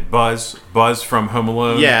was in it. Buzz from Home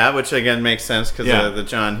Alone. yeah, which again makes sense because Yeah. of the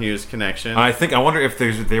John Hughes connection. I wonder if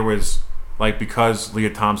there was, like, because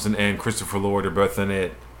Leah Thompson and Christopher Lloyd are both in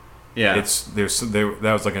it. yeah,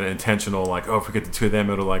 That was like an intentional, like, oh, if we get the two of them,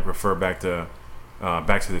 it'll like refer back to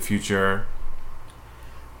the Future.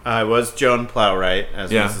 it was Joan Plowright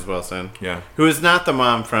as Yeah. Mrs. Wilson, Yeah, who is not the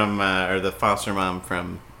mom from or the foster mom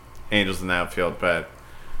from Angels in the Outfield, but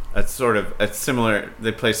it's similar.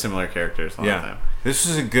 They play similar characters all the yeah. time. This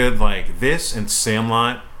is a good, like, this and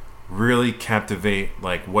Sandlot really captivate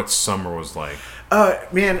like what summer was like.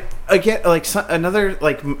 Man, again, like another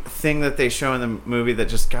like thing that they show in the movie that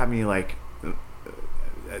just got me like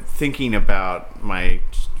thinking about my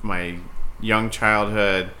young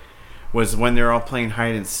childhood was when they're all playing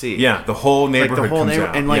hide and seek. Yeah, the whole like neighborhood the whole comes neighborhood,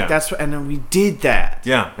 out. and like yeah. and then we did that.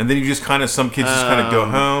 Yeah, and then you just kind of, some kids just kind of go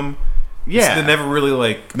home. Yeah, They never really,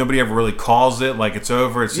 like, nobody ever really calls it like it's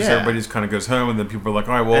over. It's just Yeah. everybody just kind of goes home, and then people are like,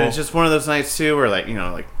 all right, well, and it's just one of those nights too where like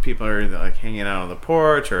like people are like hanging out on the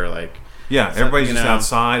porch or like yeah, everybody's you just know.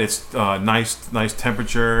 outside. It's nice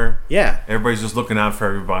temperature. yeah. Everybody's just looking out for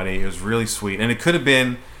everybody. It was really sweet, and it could have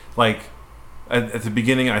been like at the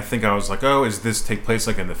beginning. I think I was like, oh, is this take place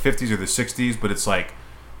like in the 50s or the 60s? But it's like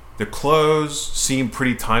the clothes seem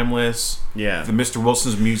pretty timeless. Yeah. The Mr.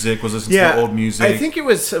 Wilson's music was listening to the old music. I think it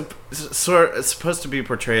was supposed to be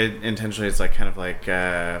portrayed intentionally as like kind of like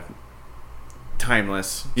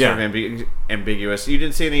timeless, Yeah. sort of ambiguous. You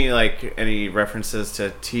didn't see any references to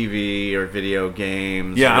TV or video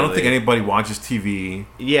games. Yeah, I don't really. think anybody watches TV.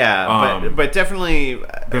 Yeah, but definitely,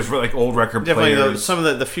 There's like old record definitely players. some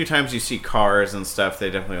of the few times you see cars and stuff, they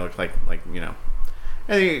definitely look like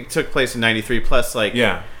I think it took place in '93. Plus, like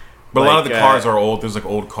Yeah. But a lot of Like, the cars are old. There's like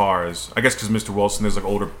old cars. I guess because Mr. Wilson, there's like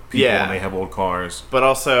older people Yeah. and they have old cars. But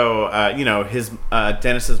also, his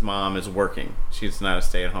Dennis's mom is working. She's not a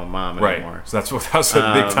stay-at-home mom anymore. Right. So that's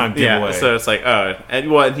a big time giveaway. Yeah, so it's like,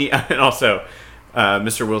 and also,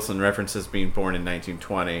 Mr. Wilson references being born in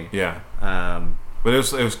 1920. Yeah. Um, But it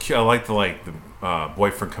was cute. I like the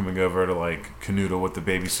boyfriend coming over to like canoodle with the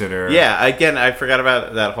babysitter. yeah, again, I forgot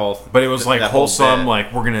about that whole. But it was like that whole wholesome. bit.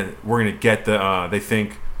 Like we're gonna get the. They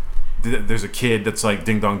think there's a kid that's like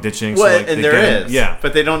ding dong ditching. Well, so like and they there get him- is. Yeah.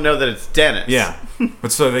 But they don't know that it's Dennis. Yeah.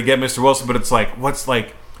 But so they get Mr. Wilson, but it's like what's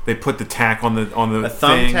like they put the tack on the A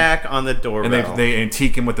thing, thumbtack on the doorbell. and they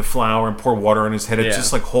antique him with the flour and pour water on his head. It's Yeah.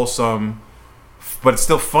 just like wholesome, but it's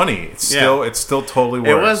still funny. It's still totally works.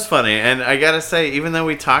 It was funny, and I gotta say, even though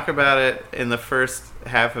we talk about it in the first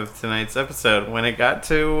half of tonight's episode, when it got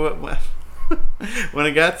to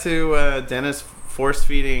Dennis force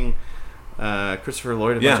feeding Christopher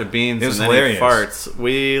Lloyd a Yeah, bunch of beans it and was then hilarious. he farts,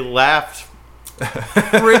 we laughed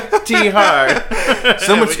pretty hard.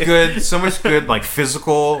 so much good like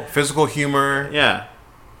physical humor. Yeah,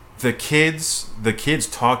 The kids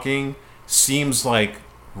talking seems like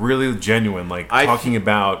really genuine, like talking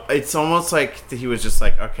about it's almost like he was just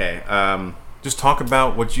like, okay, just talk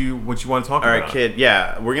about what you want to talk all about. right, kid,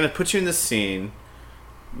 yeah, we're gonna put you in this scene.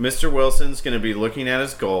 Mr. Wilson's gonna be looking at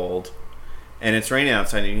his gold, and it's raining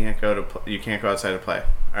outside. And you can't go outside to play.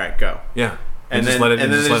 All right, go. Yeah. And just then, let it, and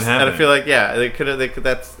and then just they let it just, happen. and I feel like they could have.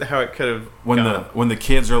 That's how it could have. When the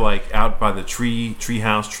kids are like out by the tree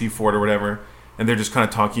house, tree fort or whatever, and they're just kind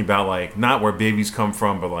of talking about like not where babies come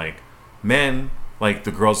from, but like men. Like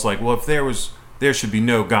the girl's like, well, if there should be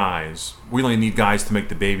no guys. We only need guys to make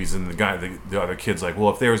the babies. And the other kid's like, well,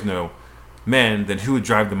 if there was no men, then who would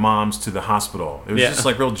drive the moms to the hospital? It was just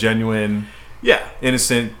like real genuine,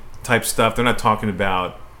 innocent type stuff. They're not talking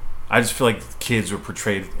about. I just feel like kids are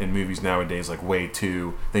portrayed in movies nowadays like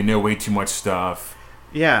they know way too much stuff.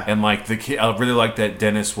 Yeah. And like the kid, I really like that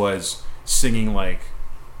Dennis was singing like,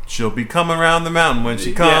 she'll be coming around the mountain when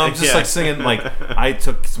she comes. Just like singing like, I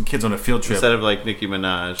took some kids on a field trip. Instead of like Nicki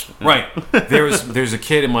Minaj. Right. There's a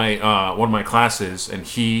kid in my one of my classes, and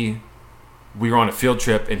we were on a field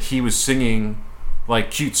trip, and he was singing like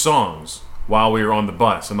cute songs while we were on the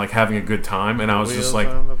bus and like having a good time, and I was just like,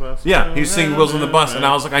 yeah, he was singing Wheels on the Bus, and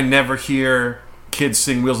I was like, I never hear kids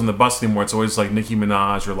sing Wheels on the Bus anymore. It's always like Nicki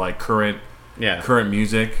Minaj or like current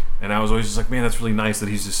music, and I was always just like, man, that's really nice that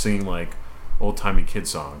he's just singing like old timey kid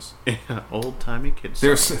songs. Yeah, old timey kid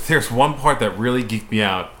songs. There's one part that really geeked me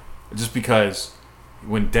out, just because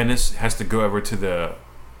when Dennis has to go over to the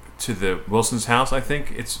Wilson's house, I think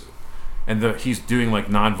he's doing like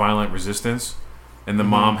nonviolent resistance. And the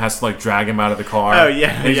mom has to like drag him out of the car. Oh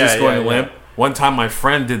yeah, and he's just going limp. One time, my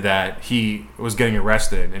friend did that. He was getting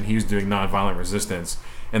arrested, and he was doing nonviolent resistance.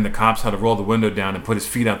 And the cops had to roll the window down and put his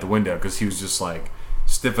feet out the window because he was just like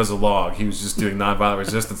stiff as a log. He was just doing nonviolent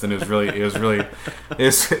resistance, and it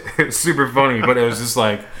was super funny. But it was just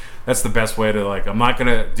like, that's the best way to like. I'm not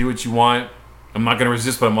gonna do what you want. I'm not gonna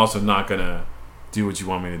resist, but I'm also not gonna do what you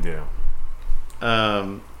want me to do.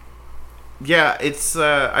 Yeah, it's.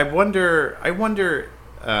 I wonder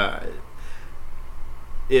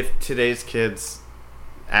if today's kids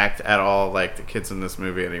act at all like the kids in this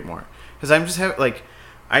movie anymore. Because I'm just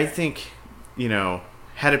I think,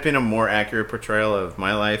 had it been a more accurate portrayal of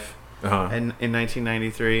my life in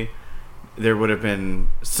 1993, there would have been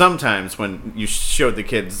sometimes when you showed the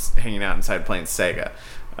kids hanging out inside playing Sega.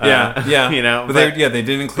 But they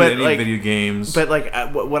didn't include any video games. But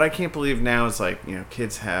what I can't believe now is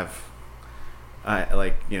kids have.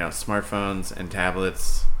 Smartphones and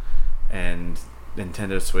tablets and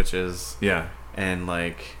Nintendo Switches. Yeah. And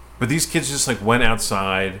but these kids just went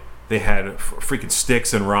outside. They had freaking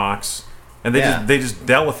sticks and rocks, and they just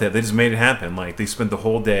dealt with it. They just made it happen. Like they spent the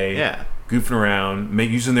whole day goofing around,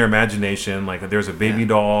 using their imagination. Like there's a baby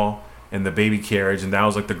doll and the baby carriage, and that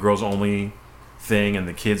was like the girl's only thing, and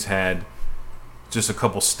the kids had just a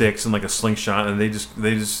couple sticks and like a slingshot, and it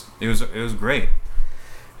was great.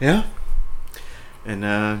 Yeah. And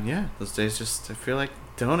those days just I feel like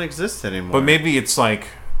don't exist anymore. But maybe it's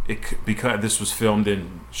because this was filmed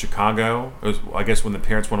in Chicago. It was, I guess, when the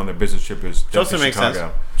parents went on their business trip. It was also makes Chicago.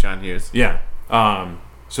 Sense. John Hughes. Yeah.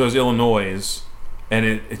 So it was Illinois, and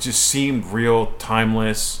it just seemed real,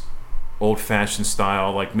 timeless, old-fashioned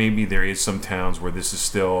style. Like maybe there is some towns where this is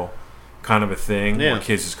still kind of a thing, where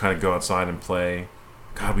kids just kind of go outside and play.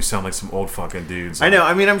 God, we sound like some old fucking dudes. I know.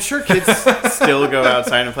 I mean, I'm sure kids still go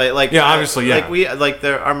outside and play. Obviously, yeah.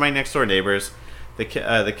 My next door neighbors, the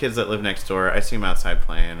kids that live next door. I see them outside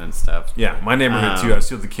playing and stuff. Yeah, my neighborhood too. I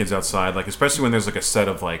see the kids outside, especially when there's a set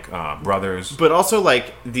of brothers. But also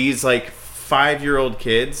these 5-year-old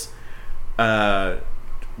kids,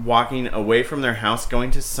 walking away from their house,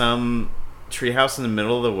 going to some treehouse in the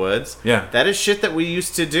middle of the woods. Yeah, that is shit that we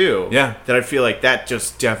used to do. Yeah, that I feel like that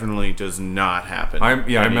just definitely does not happen. I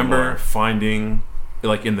remember finding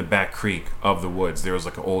in the back creek of the woods there was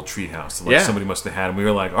an old treehouse that somebody must have had, and we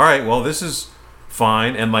were like, all right, well this is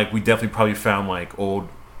fine, and we definitely probably found old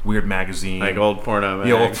weird magazine, old porno,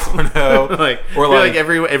 old porno, or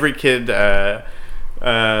every kid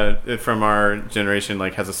from our generation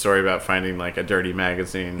has a story about finding a dirty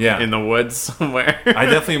magazine in the woods somewhere. I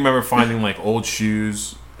definitely remember finding old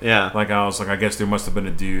shoes. Yeah, I was I guess there must have been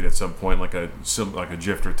a dude at some point a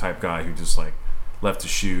drifter type guy who just left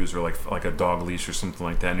his shoes or a dog leash or something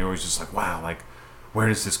like that, and you're always just wow, where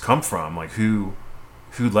does this come from?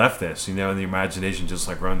 Who left this? And the imagination just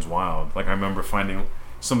runs wild. I remember finding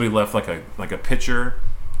somebody left a pitcher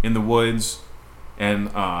in the woods, and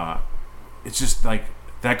it's just that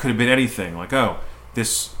could have been anything.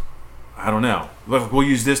 This, I don't know. We'll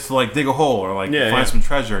use this to dig a hole or find some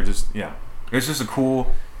treasure. It's just a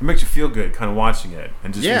cool. It makes you feel good, kind of watching it,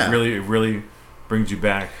 and just it really brings you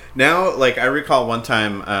back. Now, I recall one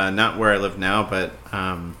time, not where I live now, but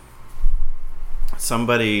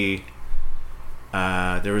somebody.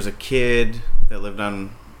 There was a kid that lived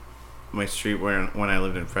on my street when I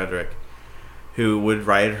lived in Frederick, who would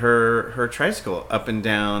ride her tricycle up and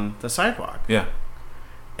down the sidewalk. Yeah.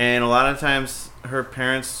 and a lot of times her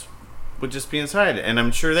parents would just be inside, and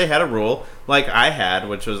I'm sure they had a rule like I had,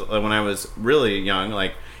 which was when I was really young,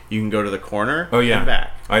 like you can go to the corner and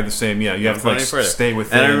back. I had the same. Yeah, you have to like stay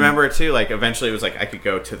within. And I remember too, like eventually it was like I could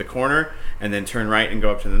go to the corner and then turn right and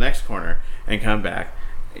go up to the next corner and come back.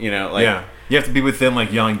 You know, like you have to be within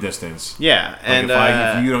like yelling distance. Yeah, like and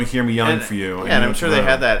if you don't hear me yelling for you, and I'm sure they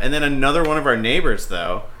had that. And then another one of our neighbors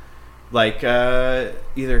though, like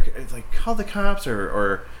either like called the cops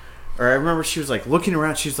or I remember she was like looking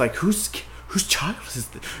around. She was like, whose child is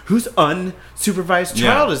this? Whose unsupervised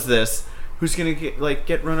child is this? Who's gonna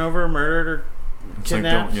get run over, or murdered, or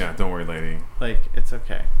kidnapped? Like, don't worry, lady. Like, it's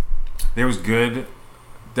okay. There was good,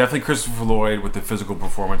 definitely Christopher Lloyd with the physical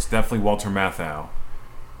performance. Definitely Walter Matthau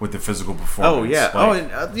with the physical performance. Oh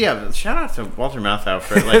yeah, like, shout out to Walter Matthau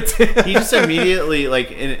for like he just immediately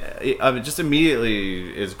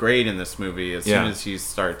is great in this movie as soon as he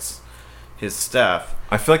starts his stuff.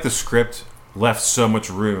 I feel like the script left so much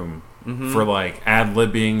room for like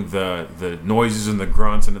ad-libbing the noises and the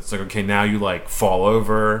grunts, and it's like, okay, now you like fall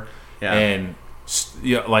over and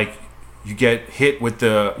like you get hit with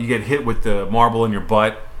the marble in your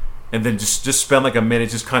butt, and then just spend like a minute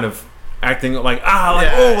just kind of acting like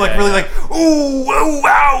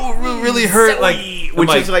really hurt, like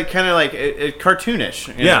which is like kind of like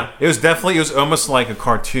cartoonish. You know? It was almost like a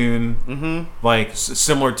cartoon, like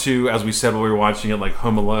similar to, as we said when we were watching it, like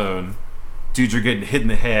Home Alone. Dudes are getting hit in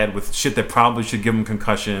the head with shit that probably should give them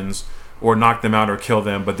concussions or knock them out or kill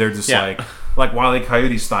them, but they're just like Wile E.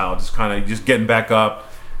 Coyote style, just kind of getting back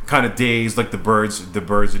up, kind of dazed, like the birds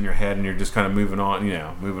in your head, and you're just kind of moving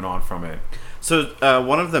on from it. So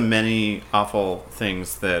one of the many awful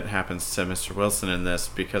things that happens to Mr. Wilson in this,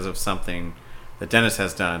 because of something that Dennis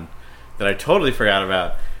has done that I totally forgot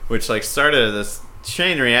about, which like started this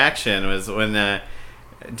chain reaction, was when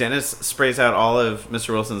Dennis sprays out all of Mr.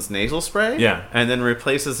 Wilson's nasal spray, and then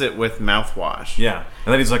replaces it with mouthwash. Yeah,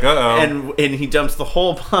 and then he's like, and he dumps the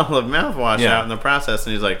whole bottle of mouthwash out in the process,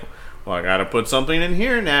 and he's like, well, I gotta put something in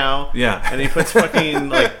here now. Yeah, and he puts fucking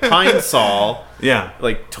like Pine Sol,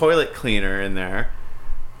 like toilet cleaner in there,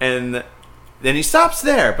 and then he stops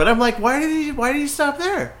there. But I'm like, why did he stop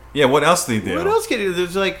there? Yeah, what else did he do? What else did he do?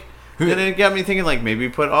 There's like. And it got me thinking, like, maybe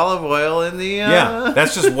put olive oil in the... Yeah,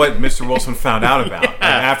 that's just what Mr. Wilson found out about. Like,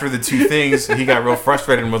 after the two things, he got real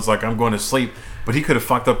frustrated and was like, I'm going to sleep. But he could have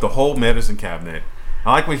fucked up the whole medicine cabinet.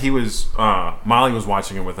 I like when he was... Molly was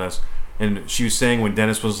watching it with us, and she was saying when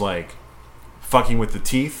Dennis was, like, fucking with the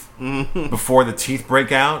teeth, before the teeth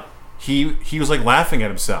break out, he was, like, laughing at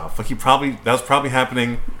himself. Like, that was probably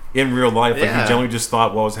happening in real life. Like, he generally just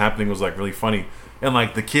thought what was happening was, like, really funny. And,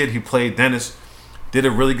 like, the kid who played Dennis... did a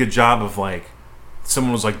really good job of like,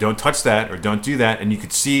 someone was like, don't touch that or don't do that, and you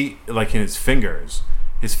could see like in his fingers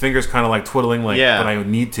kind of like twiddling, like, but I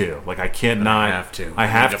need to, like, I can't not, I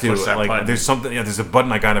have to like button. There's something, there's a button,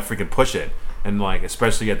 I gotta freaking push it. And like,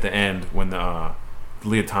 especially at the end when the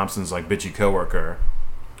Leah Thompson's like bitchy coworker,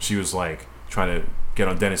 she was like trying to get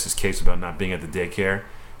on Dennis's case about not being at the daycare.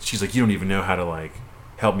 She's like, you don't even know how to like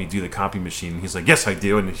help me do the copy machine. And he's like, yes I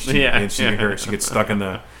do. And she gets stuck in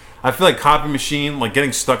the... I feel like copy machine, like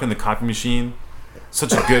getting stuck in the copy machine,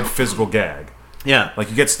 such a good physical gag. Yeah.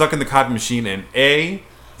 Like you get stuck in the copy machine, and A,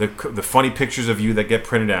 the funny pictures of you that get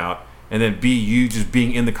printed out, and then B, you just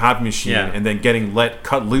being in the copy machine and then getting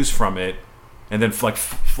cut loose from it, and then like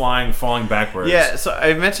falling backwards. Yeah, so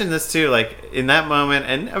I mentioned this too, like in that moment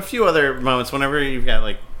and a few other moments, whenever you've got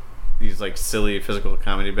like these like silly physical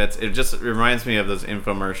comedy bits, it just reminds me of those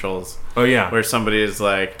infomercials. Oh yeah, where somebody is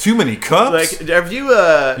like, too many cups. Like, have you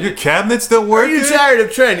your cabinets don't work? Are you tired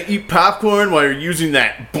of trying to eat popcorn while you're using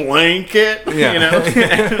that blanket? Yeah, you know.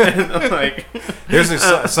 And, like, there's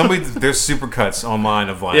supercuts online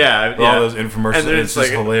of like all those infomercials. And it's just like,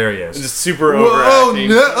 hilarious. Just super overacting.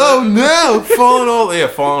 Oh no! falling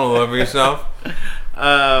all over yourself.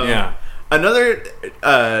 Another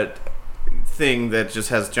thing that just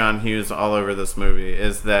has John Hughes all over this movie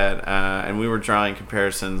is that, and we were drawing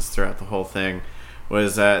comparisons throughout the whole thing,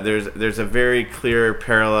 was there's a very clear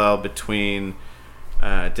parallel between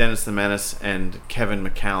Dennis the Menace and Kevin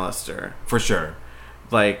McAllister. For sure.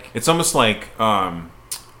 Like, it's almost like, art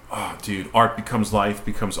becomes life,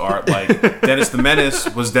 becomes art. Like, Dennis the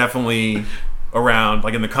Menace was definitely around,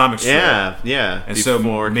 like in the comic strip. Yeah. And so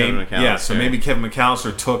maybe Kevin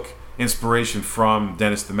McAllister took inspiration from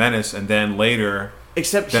Dennis the Menace, and then later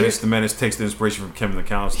Dennis the Menace takes the inspiration from Kevin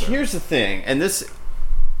McAllister. Here's the thing, and this,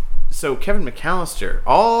 so Kevin McAllister,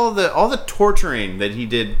 all the torturing that he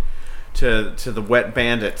did to the wet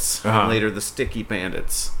bandits, and later the sticky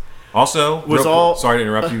bandits, also sorry to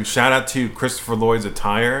interrupt you, shout out to Christopher Lloyd's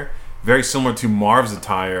attire very similar to Marv's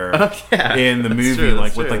attire yeah. in the That's movie, true, like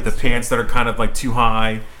that's with true, like the that's pants that are kind of like too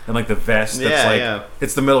high and like the vest that's Yeah, like yeah.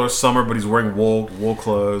 it's the middle of summer, but he's wearing wool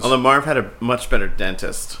clothes. Although Marv had a much better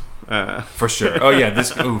dentist. For sure. Oh yeah,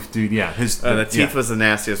 this oof, dude. Yeah, The teeth was the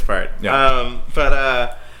nastiest part.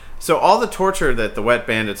 Yeah. So all the torture that the Wet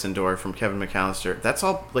Bandits endure from Kevin McAllister, that's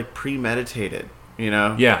all like premeditated. You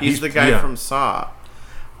know. Yeah, He's the guy from Saw.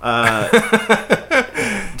 Yeah,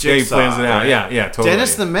 he plans it out. right? Yeah, totally.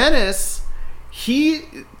 Dennis the Menace, he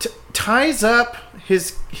ties up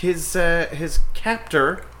his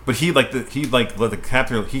captor. But he let the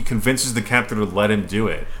captor. He convinces the captor to let him do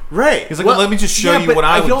it. Right. He's like, well, let me just show you what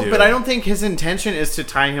I would do. But I don't think his intention is to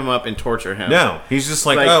tie him up and torture him. No, he's just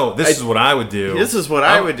like, this is what I would do. This is what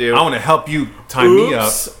I would do. I want to help you tie me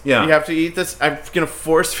up. Yeah. You have to eat this. I'm gonna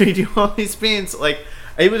force feed you all these beans. Like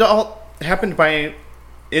it was all happened by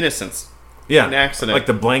innocence. Yeah, an accident. Like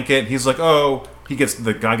the blanket. He's like,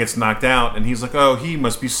 the guy gets knocked out, and he's like, oh, he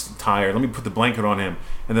must be tired. Let me put the blanket on him,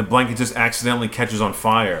 and the blanket just accidentally catches on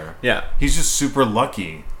fire. Yeah, he's just super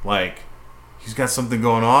lucky. Like he's got something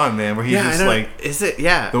going on, man. Where he's just like, is it?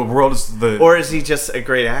 Yeah, the world is the. Or is he just a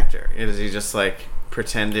great actor? Is he just like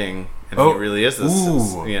pretending? And he really is this,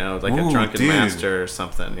 like a drunken master or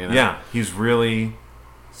something. You know? Yeah, he's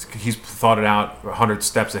thought it out 100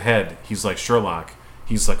 steps ahead. He's like Sherlock.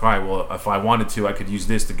 He's like, all right, well, if I wanted to, I could use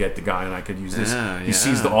this to get the guy, and I could use this. He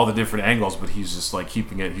sees all the different angles, but he's just like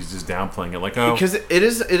keeping it. He's just downplaying it, like because it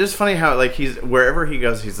is funny how like he's wherever he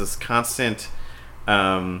goes, he's this constant.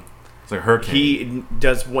 It's like a hurricane. He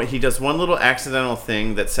does one little accidental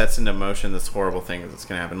thing that sets into motion this horrible thing that's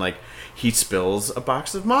going to happen. Like he spills a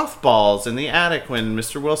box of mothballs in the attic when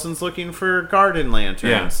Mr. Wilson's looking for garden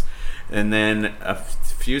lanterns, and then a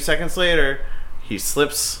few seconds later, he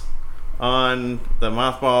slips on the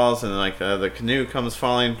mothballs, and like the canoe comes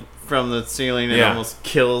falling from the ceiling and almost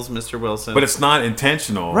kills Mr. Wilson. But it's not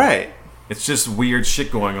intentional, right? It's just weird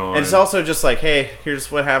shit going on. And it's also just like, hey,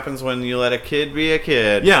 here's what happens when you let a kid be a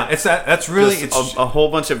kid. Yeah, it's that. That's really just a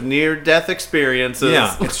whole bunch of near-death experiences.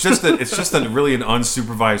 Yeah, it's just really an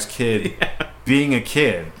unsupervised kid being a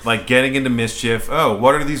kid, like getting into mischief. Oh,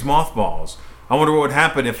 what are these mothballs? I wonder what would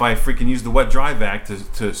happen if I freaking used the wet dry vac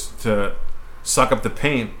to suck up the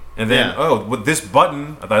paint. And then, with this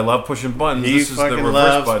button, I love pushing buttons. He this is the fucking reverse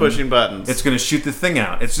loves button. pushing buttons. It's going to shoot the thing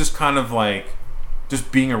out. It's just kind of like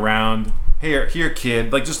just being around. Here,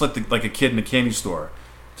 kid. Like just let like a kid in a candy store.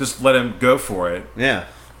 Just let him go for it. Yeah.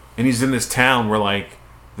 And he's in this town where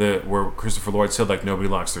where Christopher Lloyd said like nobody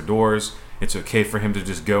locks their doors. It's okay for him to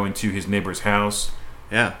just go into his neighbor's house.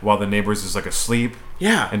 Yeah. While the neighbor's is like asleep.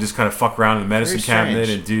 Yeah. And just kind of fuck around in the medicine cabinet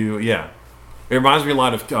and do It reminds me a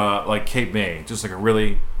lot of like Cape May. Just like a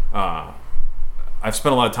really. I've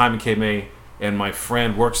spent a lot of time in Cape May, and my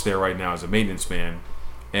friend works there right now as a maintenance man.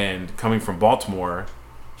 And coming from Baltimore,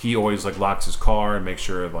 he always like locks his car and makes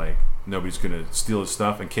sure like nobody's gonna steal his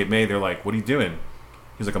stuff. And Cape May, they're like, "What are you doing?"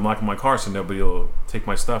 He's like, "I'm locking my car so nobody will take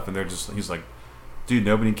my stuff." And he's like, "Dude,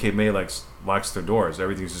 nobody in Cape May locks their doors.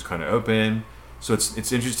 Everything's just kind of open." So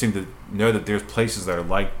it's interesting to know that there's places that are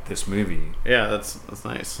like this movie. Yeah, that's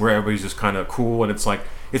nice. Where everybody's just kind of cool, and it's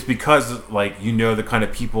because like the kind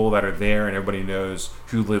of people that are there, and everybody knows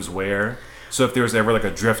who lives where. So if there's ever like a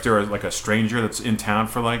drifter or like a stranger that's in town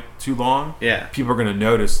for like too long, people are gonna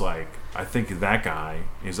notice like, I think that guy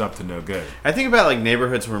is up to no good. I think about like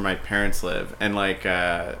neighborhoods where my parents live, and like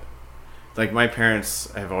my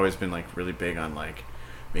parents have always been like really big on like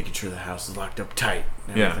making sure the house is locked up tight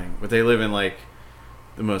and everything. But they live in like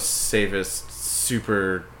the most safest,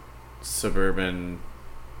 super suburban,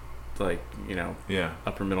 like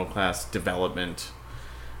upper middle class development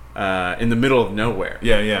in the middle of nowhere.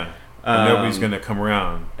 Nobody's gonna come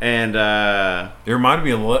around. And it reminded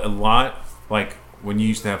me a lot like when you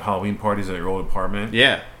used to have Halloween parties at your old apartment.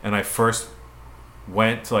 Yeah. And I first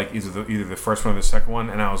went to like either the first one or the second one,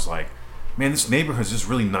 and I was like, man, this neighborhood is just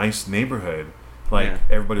really nice neighborhood. Like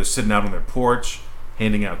everybody was sitting out on their porch,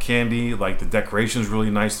 handing out candy. Like the decorations really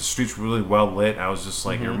nice. The streets were really well lit. I was just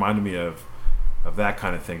like, it reminded me of that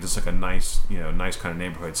kind of thing. Just like a nice kind of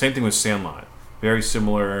neighborhood. Same thing with Sandlot. Very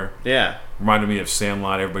similar. Yeah. Reminded me of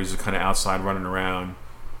Sandlot. Everybody's just kind of outside running around,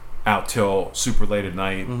 out till super late at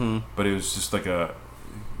night. But it was just like I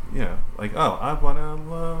want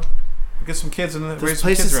to get some kids and raise some kids around here. Those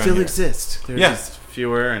places still exist. They're just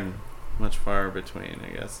fewer and much far between, I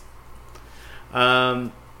guess.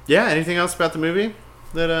 Anything else about the movie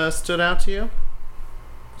that stood out to you?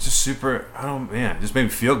 Just super. It just made me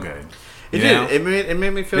feel good. It did. It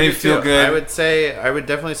made me feel good. I would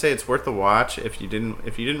definitely say it's worth the watch if you didn't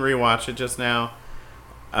rewatch it just now.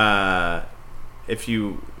 if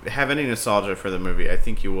you have any nostalgia for the movie, I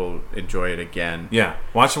think you will enjoy it again. Yeah,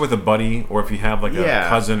 watch it with a buddy, or if you have like a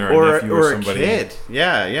cousin or a nephew or somebody. A kid.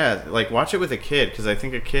 Yeah. Like watch it with a kid, because I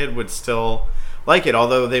think a kid would still like it.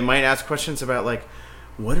 Although they might ask questions about like,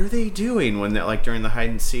 what are they doing when they're like during the hide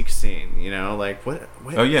and seek scene? You know, like what?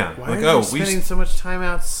 Oh yeah, Why like are they spending so much time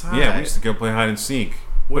outside? Yeah, we used to go play hide and seek.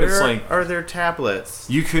 Where but it's like, are their tablets?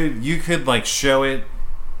 You could like show it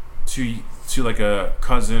to like a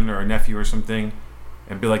cousin or a nephew or something,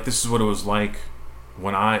 and be like, this is what it was like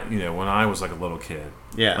when I was like a little kid.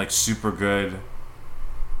 Yeah, like super good.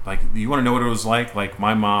 Like, you want to know what it was like? Like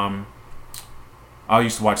my mom, I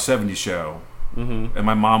used to watch 70s Show, and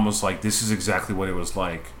my mom was like, this is exactly what it was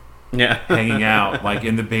like. Yeah, hanging out like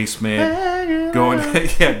in the basement, going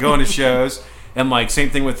to shows, and like same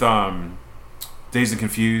thing with Dazed and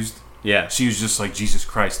Confused. Yeah, she was just like, Jesus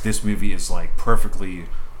Christ, this movie is like perfectly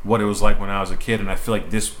what it was like when I was a kid, and I feel like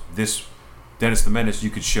this Dennis the Menace you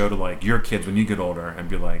could show to like your kids when you get older and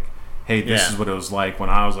be like, hey, this is what it was like when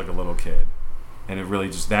I was like a little kid. And it really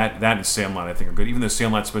just that and Sandlot I think are good, even though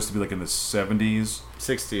Sandlot's supposed to be like in the 70s,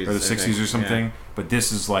 60s, or the 60s or something. Yeah. But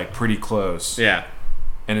this is like pretty close. Yeah,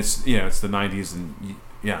 and it's it's the 90s, and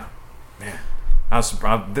yeah, man, I was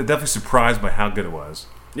definitely surprised by how good it was.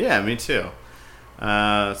 Yeah, me too.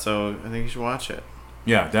 So I think you should watch it.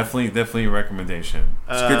 Yeah, definitely a recommendation.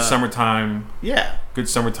 It's good summertime. Yeah, good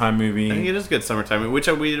summertime movie. I think it is good summertime, which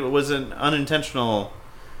was an unintentional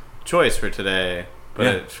choice for today, but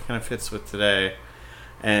it kind of fits with today.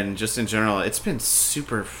 And just in general, it's been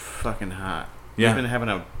super fucking hot. Yeah, we've been having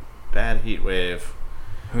a bad heat wave.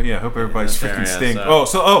 Yeah, I hope everybody's freaking stink.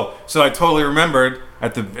 So I totally remembered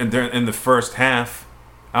in the first half,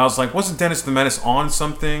 I was like, wasn't Dennis the Menace on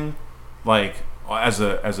something like as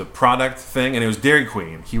a product thing? And it was Dairy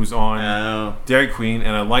Queen. He was on Dairy Queen,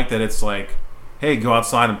 and I like that it's like, hey, go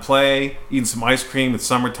outside and play, eating some ice cream. It's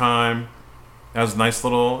summertime. That was a nice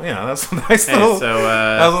little, that's a nice little. So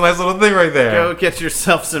that was a nice little thing right there. Go get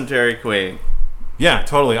yourself some Dairy Queen. Yeah,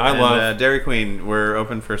 totally. I love Dairy Queen. We're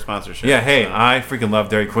open for sponsorship. Yeah, hey, I freaking love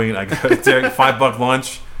Dairy Queen. I go to Dairy $5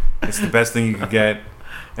 lunch. It's the best thing you can get,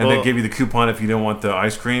 and they give you the coupon if you don't want the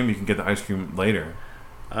ice cream. You can get the ice cream later.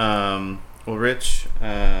 Well, Rich,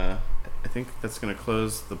 I think that's going to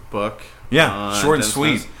close the book. Yeah, short and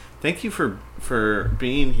sweet. Thank you for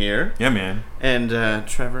being here. Yeah, man. And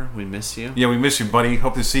Trevor, we miss you. Yeah, we miss you, buddy.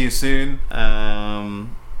 Hope to see you soon.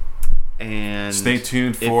 And stay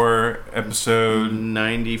tuned for episode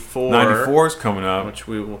 94. 94 is coming up, which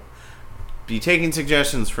we will be taking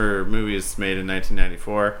suggestions for movies made in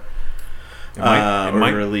 1994. It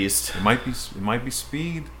might released. It might be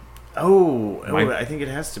Speed. I think it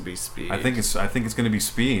has to be Speed. I think it's going to be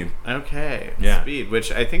Speed. Okay. Yeah. Speed,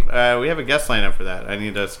 which I think we have a guest lineup for that. I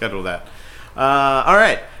need to schedule that. All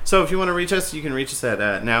right. So if you want to reach us, you can reach us at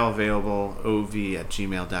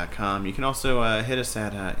nowavailableov@gmail.com. You can also hit us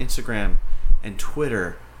at Instagram and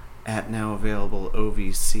Twitter at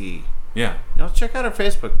nowavailableovc. Yeah. Check out our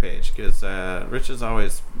Facebook page, because Rich is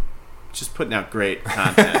always just putting out great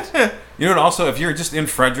content. And also, if you're just in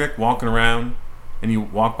Frederick walking around and you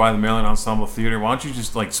walk by the Maryland Ensemble Theater, why don't you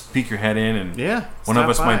just like peek your head in, and one of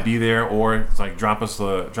us might be there, or it's like drop us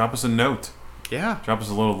a note. Yeah. Drop us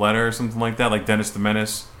a little letter or something like that. Like Dennis the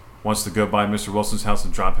Menace wants to go by Mr. Wilson's house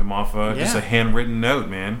and drop him off just a handwritten note,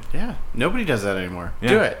 man. Yeah. Nobody does that anymore. Yeah.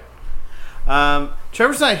 Do it.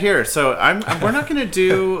 Trevor's not here, so we're not going to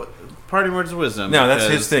do Parting Words of Wisdom. No, that's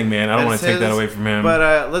his thing, man. I don't want to take that away from him.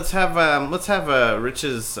 But let's have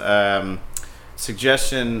Rich's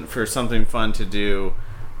suggestion for something fun to do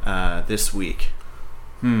this week.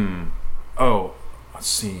 Oh, let's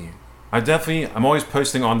see. I'm always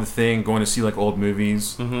posting on the thing, going to see like old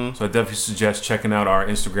movies. Mm-hmm. So I definitely suggest checking out our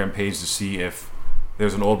Instagram page to see if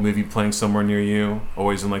there's an old movie playing somewhere near you.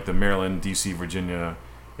 Always in like the Maryland, DC, Virginia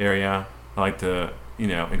area. I like to,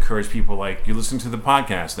 encourage people, like, you're listening to the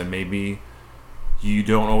podcast, and maybe you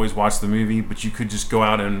don't always watch the movie, but you could just go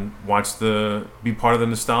out and be part of the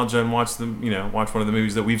nostalgia and watch watch one of the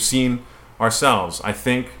movies that we've seen ourselves. I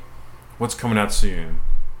think what's coming out soon?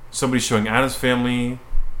 Somebody's showing Addams Family.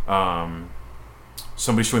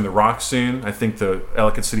 Somebody's showing The Rock soon. I think the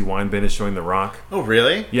Ellicott City Wine Bin is showing The Rock. Oh,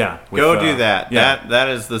 really? Yeah. Go do that. Yeah. That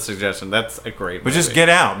is the suggestion. That's a great movie. But just get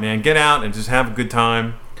out, man. Get out and just have a good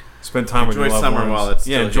time. Spend time with your loved ones. Enjoy summer while it's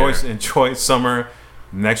still here. Enjoy summer.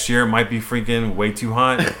 Next year might be freaking way too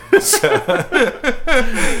hot. All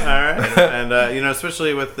right. And,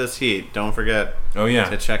 especially with this heat, don't forget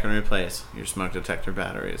to check and replace your smoke detector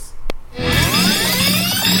batteries.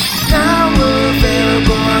 Now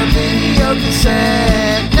available on video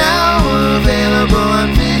cassette. Now available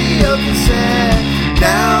on video cassette.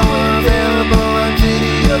 Now available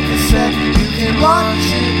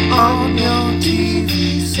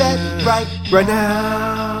right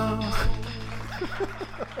now.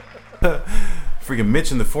 Freaking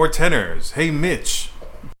Mitch and the Four Tenors. Hey, Mitch.